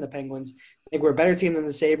team than the Penguins. I think we're a better team than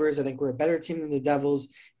the Sabres. I think we're a better team than the Devils,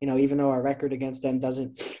 even though our record against them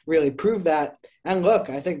doesn't really prove that. And look,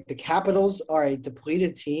 I think the Capitals are a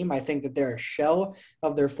depleted team. I think that they're a shell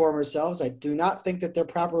of their former selves. I do not think that they're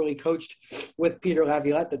properly coached with Peter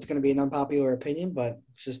Laviolette. That's going to be an unpopular opinion, but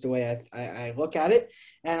it's just the way I look at it.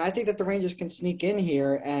 And I think that the Rangers can sneak in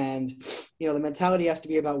here and, the mentality has to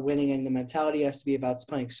be about winning and the mentality has to be about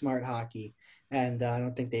playing smart hockey. And I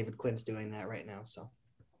don't think David Quinn's doing that right now. So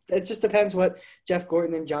it just depends what Jeff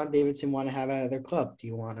Gorton and John Davidson want to have out of their club. Do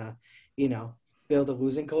you want to, build a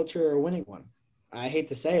losing culture or a winning one? I hate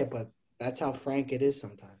to say it, but that's how frank it is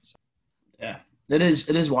sometimes. Yeah, it is.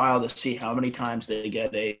 It is wild to see how many times they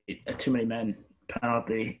get a too many men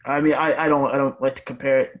penalty. I mean, I don't like to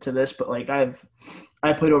compare it to this, but like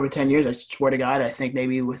I played over 10 years. I swear to God, I think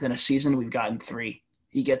maybe within a season we've gotten 3.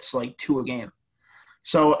 He gets like 2 a game.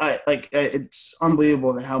 So it's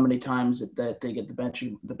unbelievable that how many times that they get the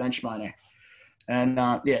bench minor. And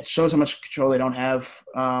it shows how much control they don't have.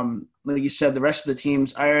 Like you said, the rest of the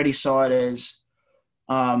teams, I already saw it as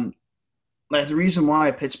like the reason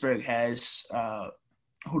why Pittsburgh has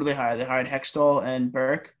who do they hire? They hired Hextall and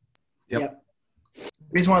Burke. Yep. The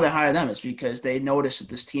reason why they hire them is because they notice that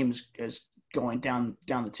this team is going down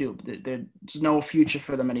the tube. There's no future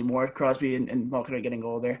for them anymore. Crosby and Malkin are getting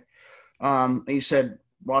older. Like you said,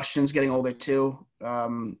 Washington's getting older too.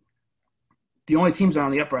 The only teams that are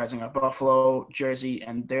on the uprising are Buffalo, Jersey,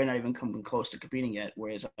 and they're not even coming close to competing yet,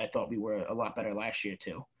 whereas I thought we were a lot better last year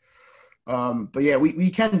too. But yeah,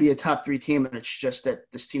 we can be a top 3 team, and it's just that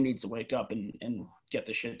this team needs to wake up and get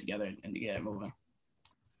their shit together and get it moving.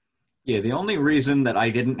 Yeah, the only reason that I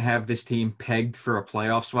didn't have this team pegged for a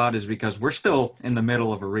playoff spot is because we're still in the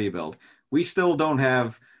middle of a rebuild. We still don't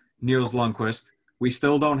have Niels Lundqvist. We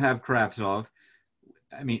still don't have Kravtsov.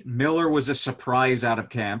 I mean, Miller was a surprise out of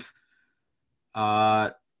camp.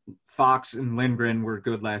 Fox and Lindgren were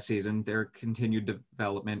good last season. Their continued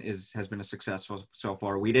development has been a success so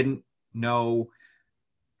far. We didn't know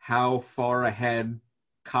how far ahead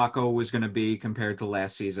Kakko was going to be compared to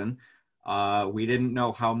last season. We didn't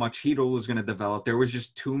know how much Hedl was going to develop. There was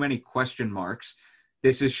just too many question marks.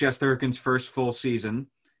 This is Shesterkin's first full season,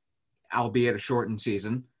 albeit a shortened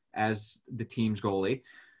season, as the team's goalie.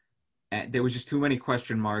 And there was just too many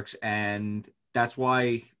question marks, and that's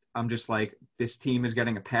why I'm just like, this team is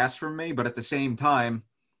getting a pass from me. But at the same time,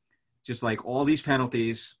 just like all these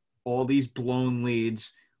penalties, all these blown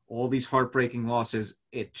leads, all these heartbreaking losses,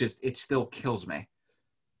 it still kills me.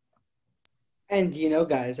 And,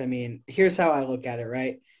 guys, I mean, here's how I look at it,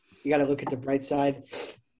 right? You got to look at the bright side.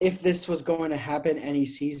 If this was going to happen any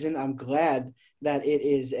season, I'm glad that it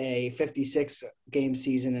is a 56-game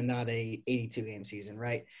season and not a 82-game season,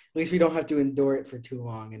 right? At least we don't have to endure it for too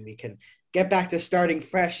long, and we can get back to starting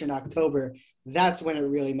fresh in October. That's when it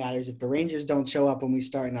really matters. If the Rangers don't show up when we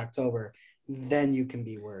start in October, then you can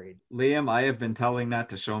be worried. Liam, I have been telling that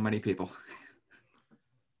to so many people.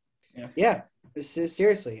 Yeah. This is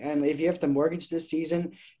seriously. And if you have to mortgage this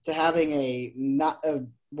season to having not a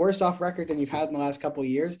worse off record than you've had in the last couple of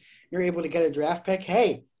years, you're able to get a draft pick.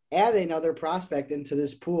 Hey, add another prospect into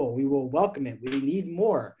this pool. We will welcome it. We need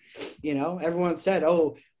more. Everyone said,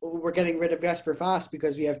 oh, we're getting rid of Jesper Fast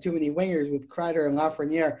because we have too many wingers with Kreider and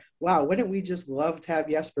Lafreniere. Wow, wouldn't we just love to have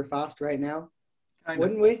Jesper Fast right now?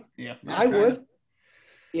 Wouldn't we? Yeah. I would.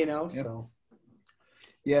 Yep. So.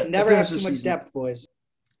 Yeah. Can never have too much depth, boys.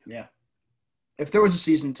 Yeah. If there was a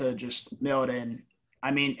season to just mail it in,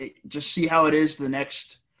 just see how it is the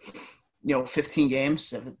next, 15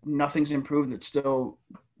 games. If nothing's improved, it's still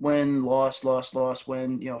win, loss,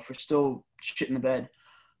 win, if we're still shit in the bed,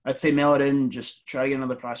 I'd say mail it in, just try to get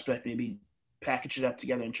another prospect, maybe package it up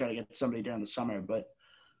together and try to get somebody during the summer.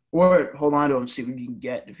 Or hold on to him, see what you can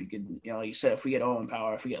get. If you could, like you said, if we get Owen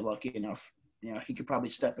Power, if we get lucky enough, he could probably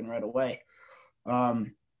step in right away.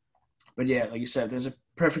 But yeah, like you said, there's a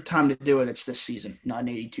perfect time to do it. It's this season, not an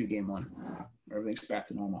 82 game one. Everything's back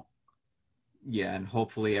to normal. Yeah, and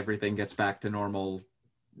hopefully everything gets back to normal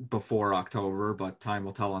before October, but time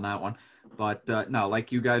will tell on that one. But no,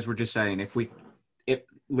 like you guys were just saying, if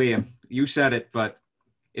Liam, you said it, but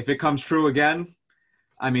if it comes true again,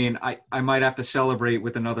 I might have to celebrate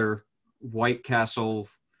with another White Castle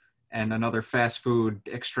and another fast food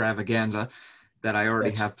extravaganza that I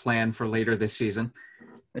already have planned for later this season.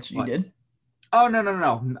 That's what you did? Oh,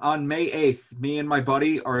 no. On May 8th, me and my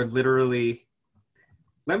buddy are literally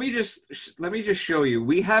 – let me just show you.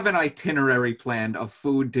 We have an itinerary planned of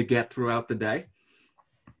food to get throughout the day.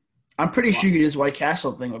 I'm pretty sure you could do this White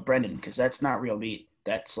Castle thing with Brendan because that's not real meat.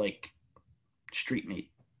 That's like street meat.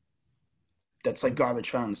 That's like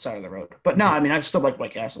garbage found on the side of the road. But no, I still like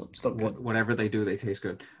White Castle. It's still good. Whatever they do, they taste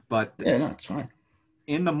good. But yeah, no, it's fine.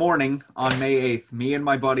 In the morning on May 8th, me and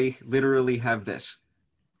my buddy literally have this.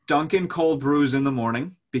 Dunkin' cold brews in the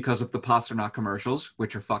morning because of the Pasternak commercials,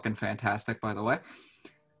 which are fucking fantastic, by the way.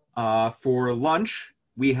 For lunch,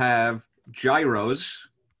 we have gyros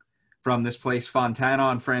from this place, Fontana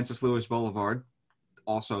on Francis Lewis Boulevard.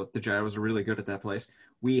 Also, the gyros are really good at that place.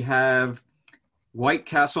 We have White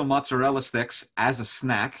Castle mozzarella sticks as a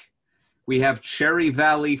snack. We have Cherry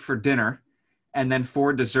Valley for dinner. And then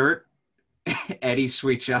for dessert, Eddie's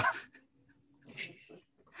Sweet Shop.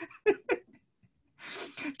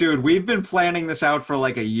 Dude, we've been planning this out for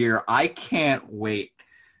like a year. I can't wait.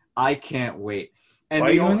 And why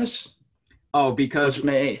are you doing this? Oh, because it's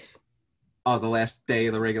May 8th. Oh, the last day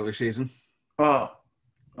of the regular season. Oh,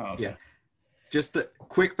 okay. Yeah. Just a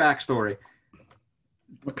quick backstory.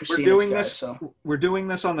 We're doing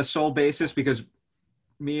this on the sole basis because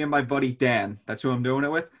me and my buddy Dan, that's who I'm doing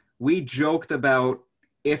it with, we joked about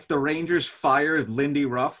if the Rangers fired Lindy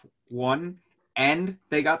Ruff, and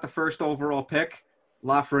they got the first overall pick,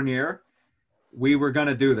 Lafreniere, we were going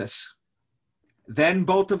to do this. Then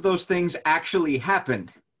both of those things actually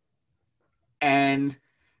happened. And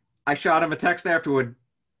I shot him a text afterward.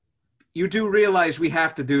 You do realize we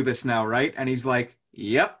have to do this now, right? And he's like,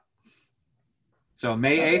 yep. So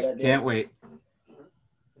May 8th, can't wait.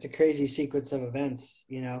 It's a crazy sequence of events,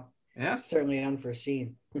 Yeah. Certainly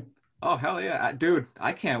unforeseen. Oh, hell yeah. Dude,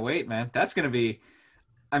 I can't wait, man. That's going to be,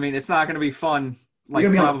 it's not going to be fun,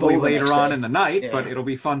 probably later on in the night, but it'll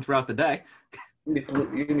be fun throughout the day. You're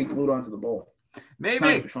going to be glued onto the bowl. Maybe. It's not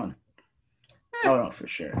going to be fun. Oh, no, for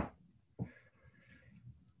sure.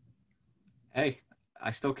 Hey,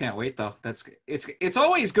 I still can't wait, though. It's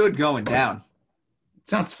always good going down.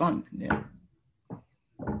 Sounds fun, yeah.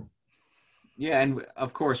 Yeah, and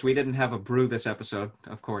of course, we didn't have a brew this episode,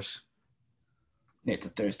 of course. Yeah, it's a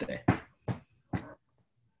Thursday.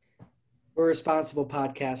 We're responsible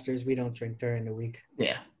podcasters. We don't drink during the week.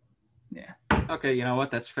 Yeah. Okay, you know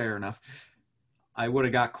what? That's fair enough. I would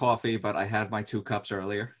have got coffee, but I had my 2 cups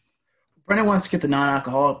earlier. Brennan wants to get the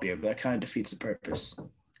non-alcoholic beer, but that kind of defeats the purpose.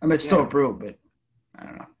 It's still a brew, but I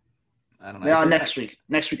don't know. Yeah, next week.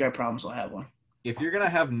 Next week, I promise I'll have one. If you're going to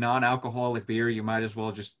have non-alcoholic beer, you might as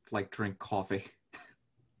well just, drink coffee.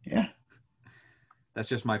 Yeah. That's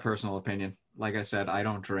just my personal opinion. Like I said, I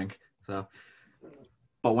don't drink. So,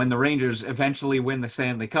 but when the Rangers eventually win the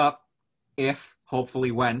Stanley Cup,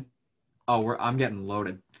 hopefully when, I'm getting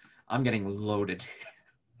loaded. I'm getting loaded.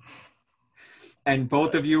 And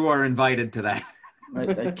both of you are invited to that.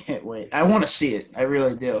 I can't wait. I want to see it. I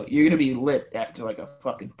really do. You're going to be lit after a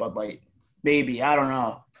fucking Bud Light. Maybe. I don't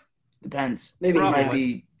know. Depends. Maybe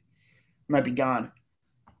you might be gone.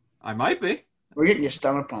 I might be. We're getting your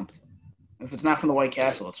stomach pumped. If it's not from the White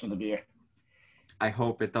Castle, it's from the beer. I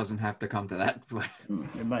hope it doesn't have to come to that.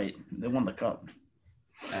 It might. They won the cup.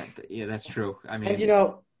 Yeah, that's true. And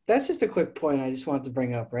that's just a quick point I just wanted to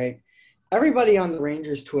bring up, right? Everybody on the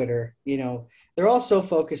Rangers Twitter, they're all so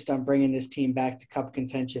focused on bringing this team back to cup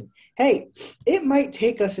contention. Hey, it might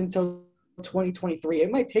take us until 2023.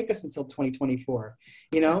 It might take us until 2024,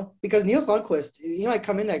 because Niels Lundqvist, he might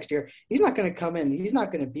come in next year. He's not going to come in. He's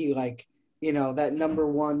not going to be like, that number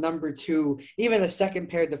one, number two, even a second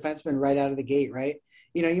pair defenseman right out of the gate, right?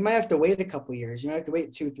 You might have to wait a couple years. You might have to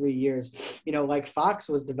wait 2-3 years, like Fox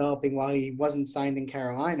was developing while he wasn't signed in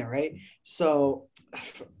Carolina, right? So,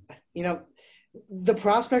 the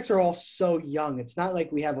prospects are all so young. It's not like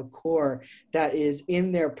we have a core that is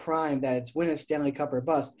in their prime, that it's win a Stanley Cup or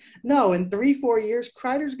bust. No, in 3-4 years,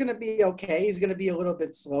 Kreider's going to be okay. He's going to be a little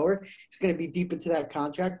bit slower. He's going to be deep into that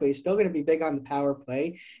contract, but he's still going to be big on the power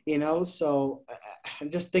play, So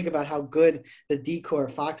just think about how good the decor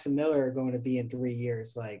Fox and Miller are going to be in 3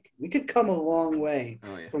 years. Like, we could come a long way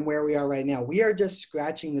from where we are right now. We are just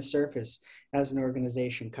scratching the surface as an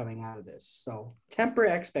organization coming out of this. So temper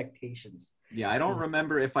expectations. Yeah, I don't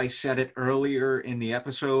remember if I said it earlier in the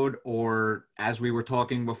episode or as we were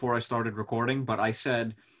talking before I started recording, but I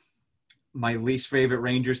said my least favorite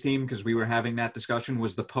Rangers team, because we were having that discussion,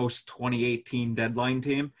 was the post-2018 deadline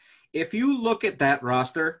team. If you look at that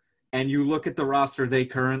roster and you look at the roster they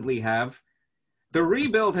currently have, the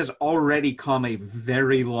rebuild has already come a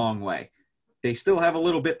very long way. They still have a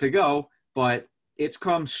little bit to go, but it's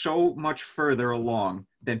come so much further along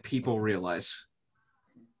than people realize.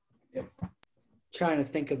 Yep. Trying to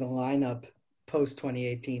think of the lineup post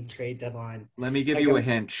 2018 trade deadline. Let me give you a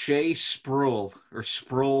hint. Shea Sproul or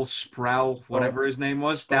Sproul, whatever his name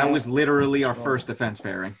was. That was literally our first defense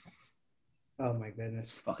pairing. Oh my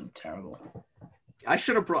goodness. Fucking terrible. I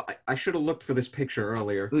should have looked for this picture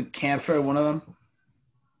earlier. Camphor, one of them.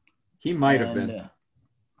 He might have been.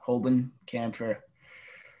 Holden, Camphor.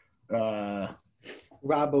 Rob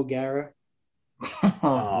O'Gara.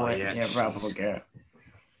 Right. Yeah, Rob O'Gara.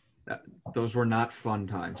 Those were not fun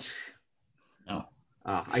times. No.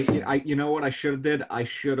 I you know what I should have did? I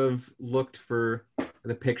should have looked for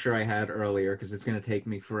the picture I had earlier, because it's going to take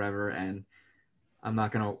me forever, and I'm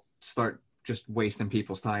not going to start just wasting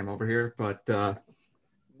people's time over here. But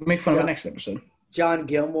make fun of the next episode. John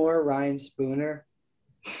Gilmore, Ryan Spooner.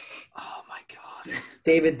 Oh my God.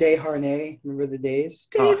 David Desharnais. Remember the days?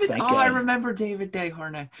 I remember David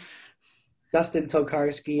Desharnais. Dustin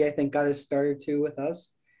Tokarski, I think, got his starter too with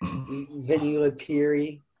us. Vinny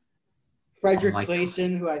Lettieri. Frederick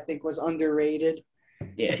Clayson, who I think was underrated.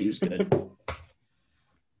 Yeah, he was good.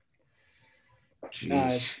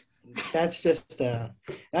 Jeez.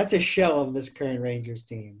 That's a shell of this current Rangers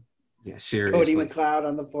team. Yeah, seriously. Cody McLeod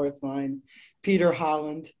on the fourth line. Peter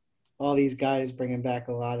Holland. All these guys bringing back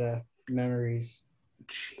a lot of memories.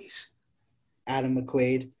 Jeez. Adam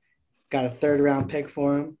McQuaid. Got a third-round pick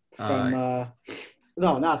for him from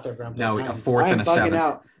no, not third-round pick. No, a fourth and a seventh.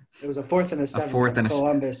 Out. It was a fourth and a seventh from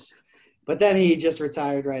Columbus. But then he just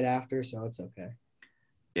retired right after, so it's okay.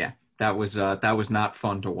 Yeah, that was not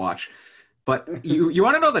fun to watch. But you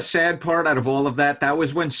want to know the sad part out of all of that? That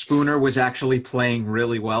was when Spooner was actually playing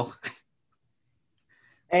really well.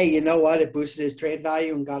 Hey, you know what? It boosted his trade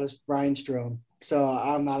value and got us Ryan Strome. So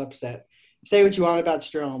I'm not upset. Say what you want about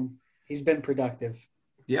Strome. He's been productive.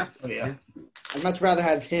 Yeah. Oh, yeah. I'd much rather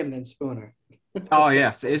have him than Spooner. Oh,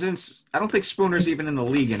 yeah. I don't think Spooner's even in the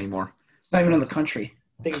league anymore. Not even in the country.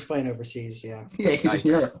 I think he's playing overseas, yeah. Yeah, he's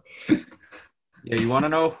in Europe. Yeah, you want to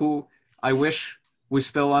know who I wish was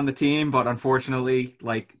still on the team, but unfortunately,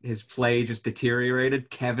 like, his play just deteriorated?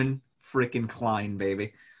 Kevin freaking Klein,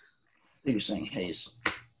 baby. He was saying Hayes.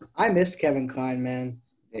 I missed Kevin Klein, man.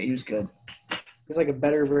 Yeah, he was good. He was like a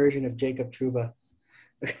better version of Jacob Trouba.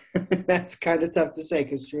 That's kind of tough to say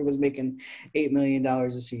because Trouba's making $8 million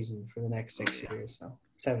a season for the next 6 years, so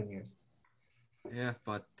 7 years. Yeah,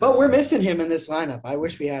 but we're missing him in this lineup. I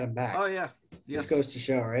wish we had him back. Oh yeah, just goes to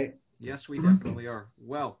show, right? Yes, we definitely are.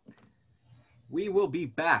 Well, we will be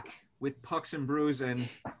back with Pucks and Brews, and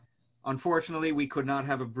unfortunately, we could not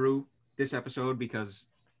have a brew this episode because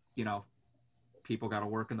people got to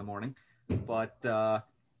work in the morning. But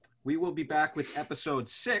we will be back with episode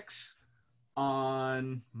 6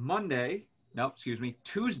 on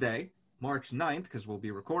Tuesday, March 9th, because we'll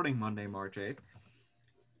be recording Monday, March 8th.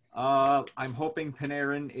 I'm hoping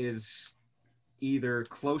Panarin is either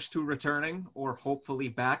close to returning or hopefully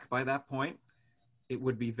back by that point. It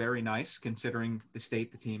would be very nice considering the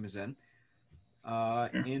state the team is in.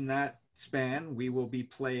 In that span, we will be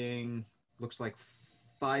playing, looks like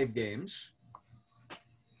 5 games.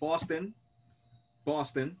 Boston,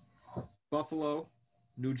 Buffalo,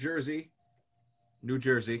 New Jersey,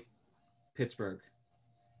 Pittsburgh.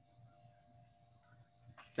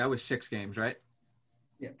 That was 6 games, right?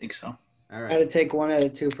 Yeah, I think so. All right. Got to take 1 out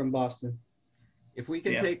of 2 from Boston. If we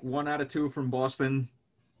can take 1 out of 2 from Boston,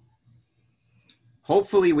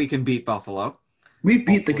 hopefully we can beat Buffalo. We've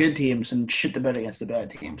beat the good teams and shit the bed against the bad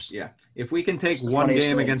teams. Yeah. If we can take It's the one funniest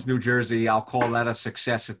game thing. against New Jersey, I'll call that a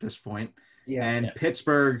success at this point. Yeah. And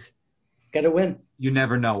Pittsburgh, Got to win. you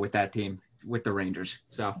never know with that team, with the Rangers.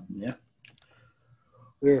 So, Yeah.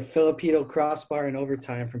 We were Filipino crossbar in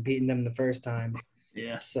overtime from beating them the first time.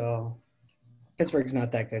 Yeah. So Pittsburgh's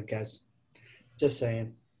not that good, guys. Just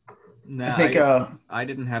saying. no, I think I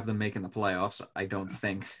didn't have them making the playoffs, I don't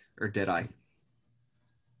think. Or did I?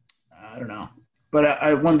 I don't know.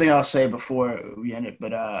 But one thing I'll say before we end it,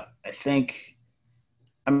 but I think,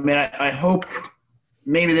 I hope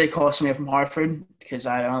maybe they call somebody from Hartford because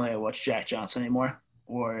I don't think I watch Jack Johnson anymore.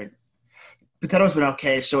 Or Potato's been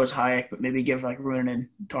okay, so is Hayek, but maybe give like Runen and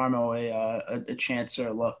Tarmo a chance or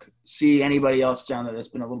a look. See anybody else down there that's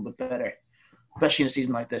been a little bit better, especially in a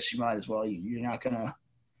season like this. You might as well. You're not gonna.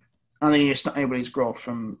 I don't think you're stunt anybody's growth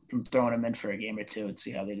from throwing them in for a game or two and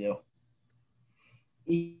see how they do.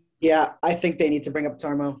 Yeah, I think they need to bring up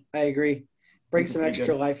Tarmo. I agree. Bring He's some pretty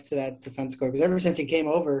extra good. life to that defense core because ever since he came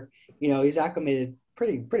over, he's acclimated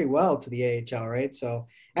pretty well to the AHL, right? So,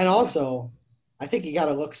 and also, I think you got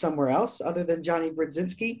to look somewhere else other than Johnny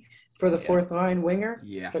Brodzinski for the fourth line winger.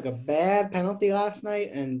 Yeah. Took a bad penalty last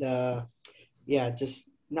night, and just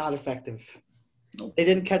not effective. Nope. They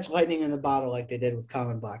didn't catch lightning in the bottle like they did with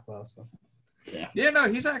Colin Blackwell. So, Yeah,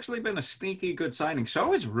 no, he's actually been a sneaky good signing.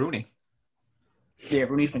 So is Rooney. Yeah,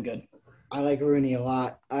 Rooney's been good. I like Rooney a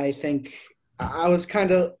lot. I think I was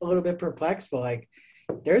kind of a little bit perplexed, but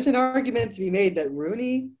there's an argument to be made that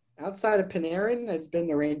Rooney, outside of Panarin, has been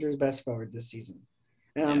the Rangers' best forward this season.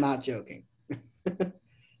 And I'm not joking.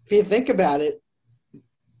 If you think about it.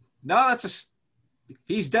 No,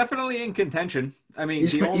 he's definitely in contention. I mean,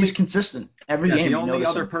 he's consistent every game. The only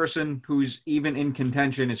other person who's even in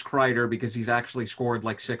contention is Kreider because he's actually scored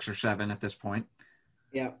like 6 or 7 at this point.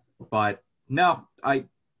 Yeah. But no, I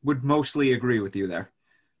would mostly agree with you there.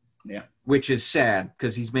 Yeah. Which is sad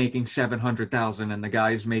because he's making $700,000 and the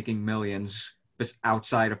guy's making millions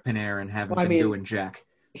outside of Panarin haven't been doing jack.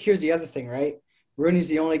 Here's the other thing, right? Rooney's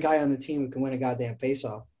the only guy on the team who can win a goddamn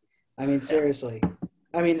faceoff. I mean, seriously.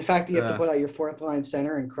 I mean, the fact that you have to put out your fourth line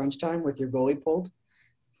center in crunch time with your goalie pulled.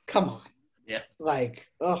 Come on. Yeah.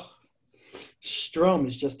 Strome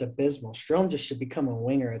is just abysmal. Strome just should become a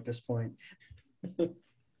winger at this point.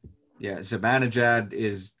 Yeah, Zibanejad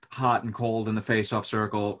is hot and cold in the faceoff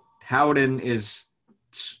circle. Howden is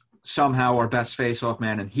somehow our best faceoff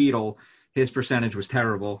man, and Hedel, his percentage was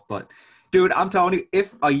terrible. But, dude, I'm telling you,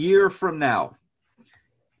 if a year from now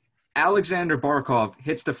Alexander Barkov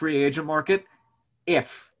hits the free agent market,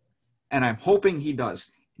 and I'm hoping he does,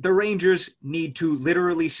 the Rangers need to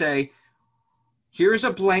literally say, here's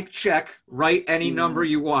a blank check, write any number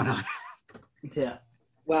you want on it. Yeah.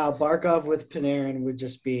 Wow, Barkov with Panarin would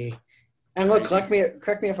just be – and look, correct me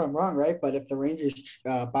if I'm wrong, right? But if the Rangers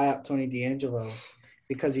buy out Tony DeAngelo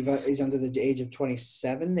because he's under the age of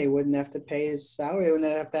 27, they wouldn't have to pay his salary. They wouldn't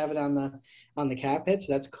have to have it on the cap hit.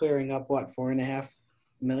 So that's clearing up, what, $4.5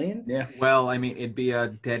 million? Yeah. Well, I mean, it'd be a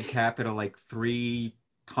dead cap at like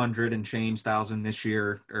 300 and change thousand this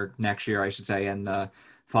year or next year, I should say. And the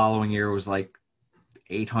following year was like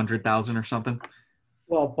 800,000 or something.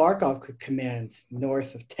 Well, Barkov could command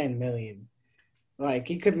north of 10 million.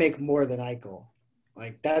 He could make more than Eichel.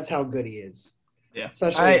 That's how good he is. Yeah.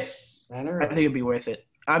 Especially center. I think it'd be worth it.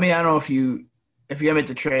 I mean, I don't know if you make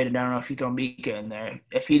the trade, and I don't know if you throw Mika in there.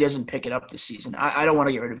 If he doesn't pick it up this season, I don't want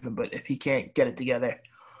to get rid of him, but if he can't get it together,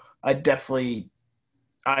 I'd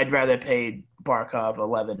rather pay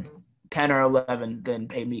Barkov 10 or 11 than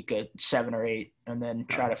pay Mika 7 or 8 and then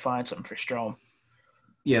try to find something for Strome.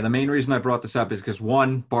 Yeah, the main reason I brought this up is because,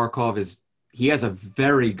 one, Barkov he has a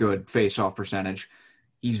very good face-off percentage.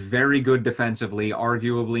 He's very good defensively,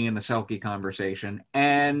 arguably in the Selke conversation,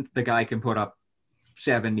 and the guy can put up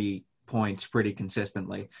 70 points pretty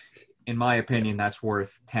consistently. In my opinion, that's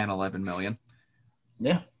worth 10, 11 million.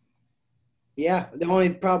 Yeah. Yeah, the only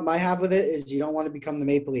problem I have with it is you don't want to become the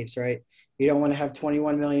Maple Leafs, right? You don't want to have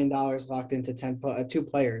 $21 million locked into 2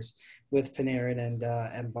 players with Panarin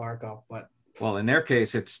and Barkov. But well, in their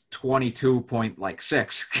case, it's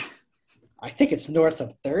 22.6. I think it's north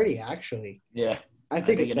of 30, actually. Yeah. I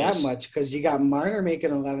think it's that much because you got Marner making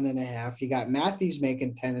 11.5. You got Matthews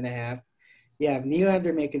making 10.5. You have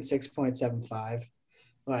Nylander making 6.75.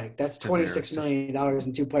 That's $26 million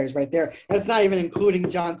in 2 players right there. That's not even including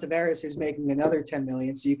John Tavares, who's making another $10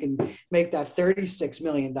 million. So you can make that $36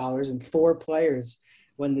 million in 4 players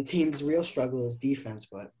when the team's real struggle is defense.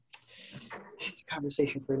 But it's a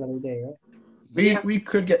conversation for another day, right? We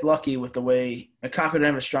could get lucky with the way Kakko didn't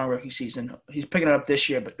have a strong rookie season. He's picking it up this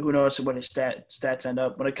year, but who knows what his stats end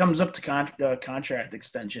up. When it comes up to contract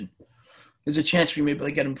extension, there's a chance we may be able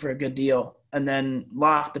to get him for a good deal. And then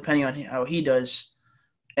Loft, depending on how he does,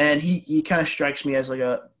 and he kind of strikes me as like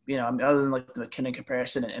a, other than like the McKinnon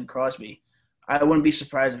comparison and Crosby, I wouldn't be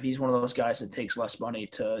surprised if he's one of those guys that takes less money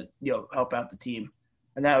to, help out the team.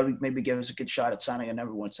 And that would maybe give us a good shot at signing a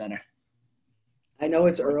number one center. I know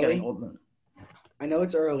it's early.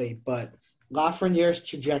 But Lafreniere's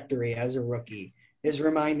trajectory as a rookie is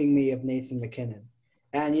reminding me of Nathan McKinnon.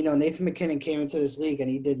 And, Nathan McKinnon came into this league and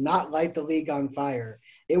he did not light the league on fire.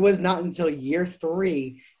 It was not until year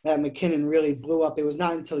 3 that McKinnon really blew up. It was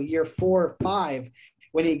not until year 4 or 5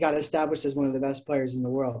 when he got established as one of the best players in the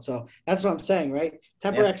world. So that's what I'm saying, right?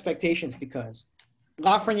 Temper expectations, because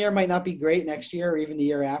Lafreniere might not be great next year or even the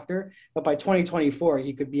year after, but by 2024,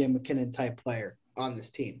 he could be a McKinnon-type player on this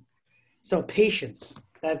team. So patience.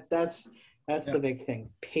 That's the big thing.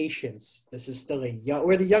 Patience. This is still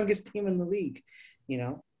we're the youngest team in the league,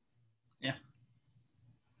 Yeah.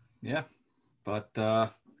 Yeah.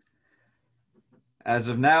 But as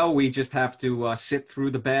of now, we just have to sit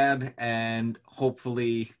through the bad, and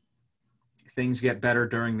hopefully things get better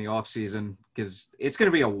during the offseason, because it's going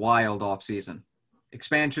to be a wild offseason.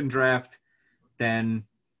 Expansion draft, then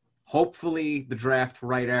hopefully the draft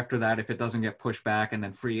right after that if it doesn't get pushed back, and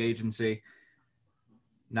then free agency.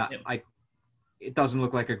 It doesn't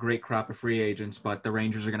look like a great crop of free agents, but the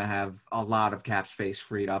Rangers are going to have a lot of cap space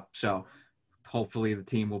freed up. So hopefully the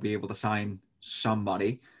team will be able to sign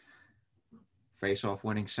somebody. Face-off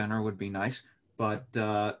winning center would be nice. But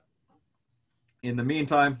in the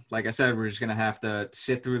meantime, like I said, we're just going to have to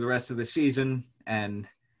sit through the rest of the season and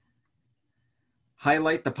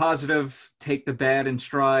highlight the positive, take the bad in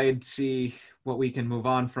stride, see what we can move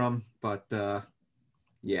on from. But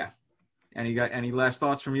yeah. Any last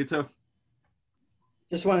thoughts from you two?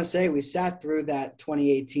 Just want to say we sat through that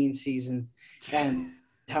 2018 season and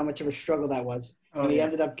how much of a struggle that was. And we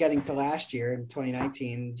ended up getting to last year in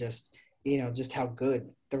 2019, just how good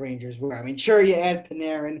the Rangers were. I mean, sure, you add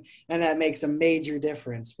Panarin, and that makes a major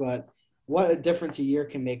difference, but what a difference a year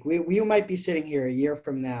can make. We might be sitting here a year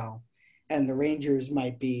from now, and the Rangers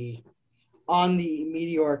might be on the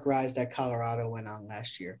meteoric rise that Colorado went on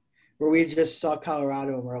last year, where we just saw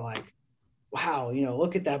Colorado and we're like, wow,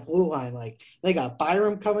 look at that blue line. Like, they got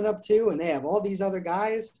Byram coming up too, and they have all these other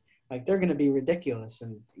guys. Like, they're going to be ridiculous.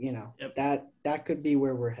 And, that could be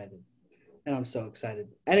where we're headed. And I'm so excited.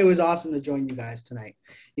 And it was awesome to join you guys tonight.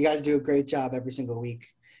 You guys do a great job every single week.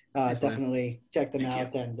 Definitely check them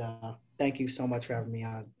out. And thank you so much for having me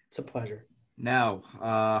on. It's a pleasure. Now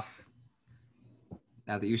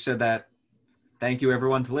that you said that, thank you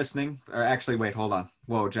everyone for listening. Or actually, wait, hold on.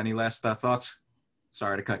 Whoa, Jenny, last thoughts?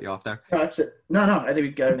 Sorry to cut you off there. No, that's it. No, I think we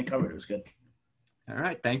got everything covered. It was good. All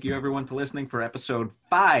right. Thank you, everyone, for listening for episode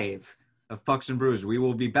 5 of Pucks and Brews. We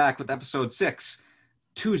will be back with episode 6,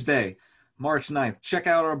 Tuesday, March 9th. Check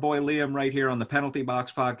out our boy Liam right here on the Penalty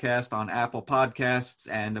Box podcast, on Apple Podcasts,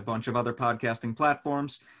 and a bunch of other podcasting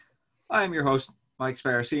platforms. I am your host, Mike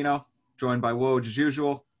Sparacino, joined by Woj as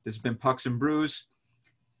usual. This has been Pucks and Brews.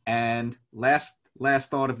 And last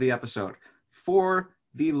thought of the episode. For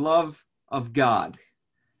the love of God,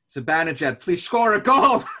 Zibanejad, please score a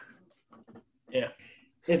goal. Yeah,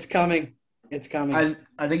 it's coming. I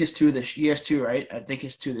think it's 2 this. He has 2, right? I think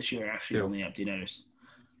it's 2 this year. Actually, 2. Only empty netters.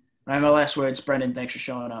 All right, my last words, Brendan. Thanks for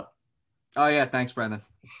showing up. Oh yeah, thanks, Brendan.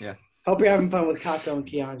 Yeah. Hope you're having fun with Kako and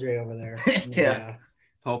Keandre over there. Yeah.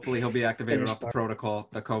 Hopefully he'll be activated off the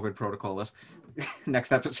COVID protocol list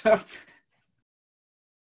next episode.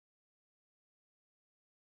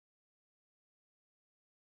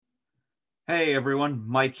 Hey everyone,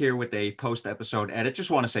 Mike here with a post-episode edit.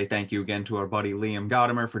 Just want to say thank you again to our buddy Liam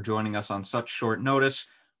Godimer for joining us on such short notice,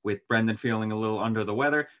 with Brendan feeling a little under the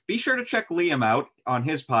weather. Be sure to check Liam out on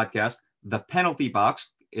his podcast, The Penalty Box.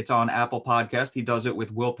 It's on Apple Podcast. He does it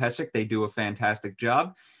with Will Pesic. They do a fantastic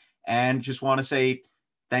job. And just want to say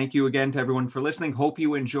thank you again to everyone for listening. Hope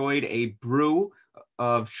you enjoyed a brew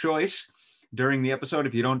of choice during the episode.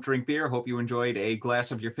 If you don't drink beer, hope you enjoyed a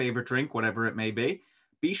glass of your favorite drink, whatever it may be.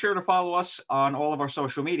 Be sure to follow us on all of our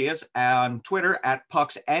social medias, on Twitter at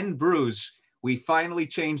Pucks and Brews. We finally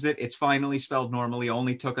changed it. It's finally spelled normally.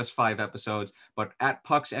 Only took us 5 episodes, but at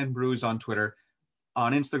Pucks and Brews on Twitter.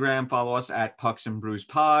 On Instagram, follow us at Pucks and Brews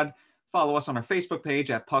Pod. Follow us on our Facebook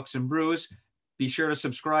page at Pucks and Brews. Be sure to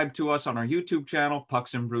subscribe to us on our YouTube channel,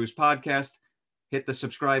 Pucks and Brews Podcast. Hit the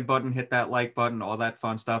subscribe button, hit that like button, all that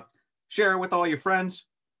fun stuff. Share it with all your friends.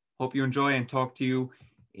 Hope you enjoy, and talk to you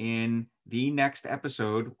in the next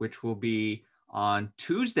episode, which will be on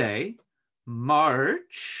Tuesday,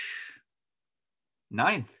 March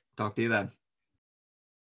 9th. Talk to you then.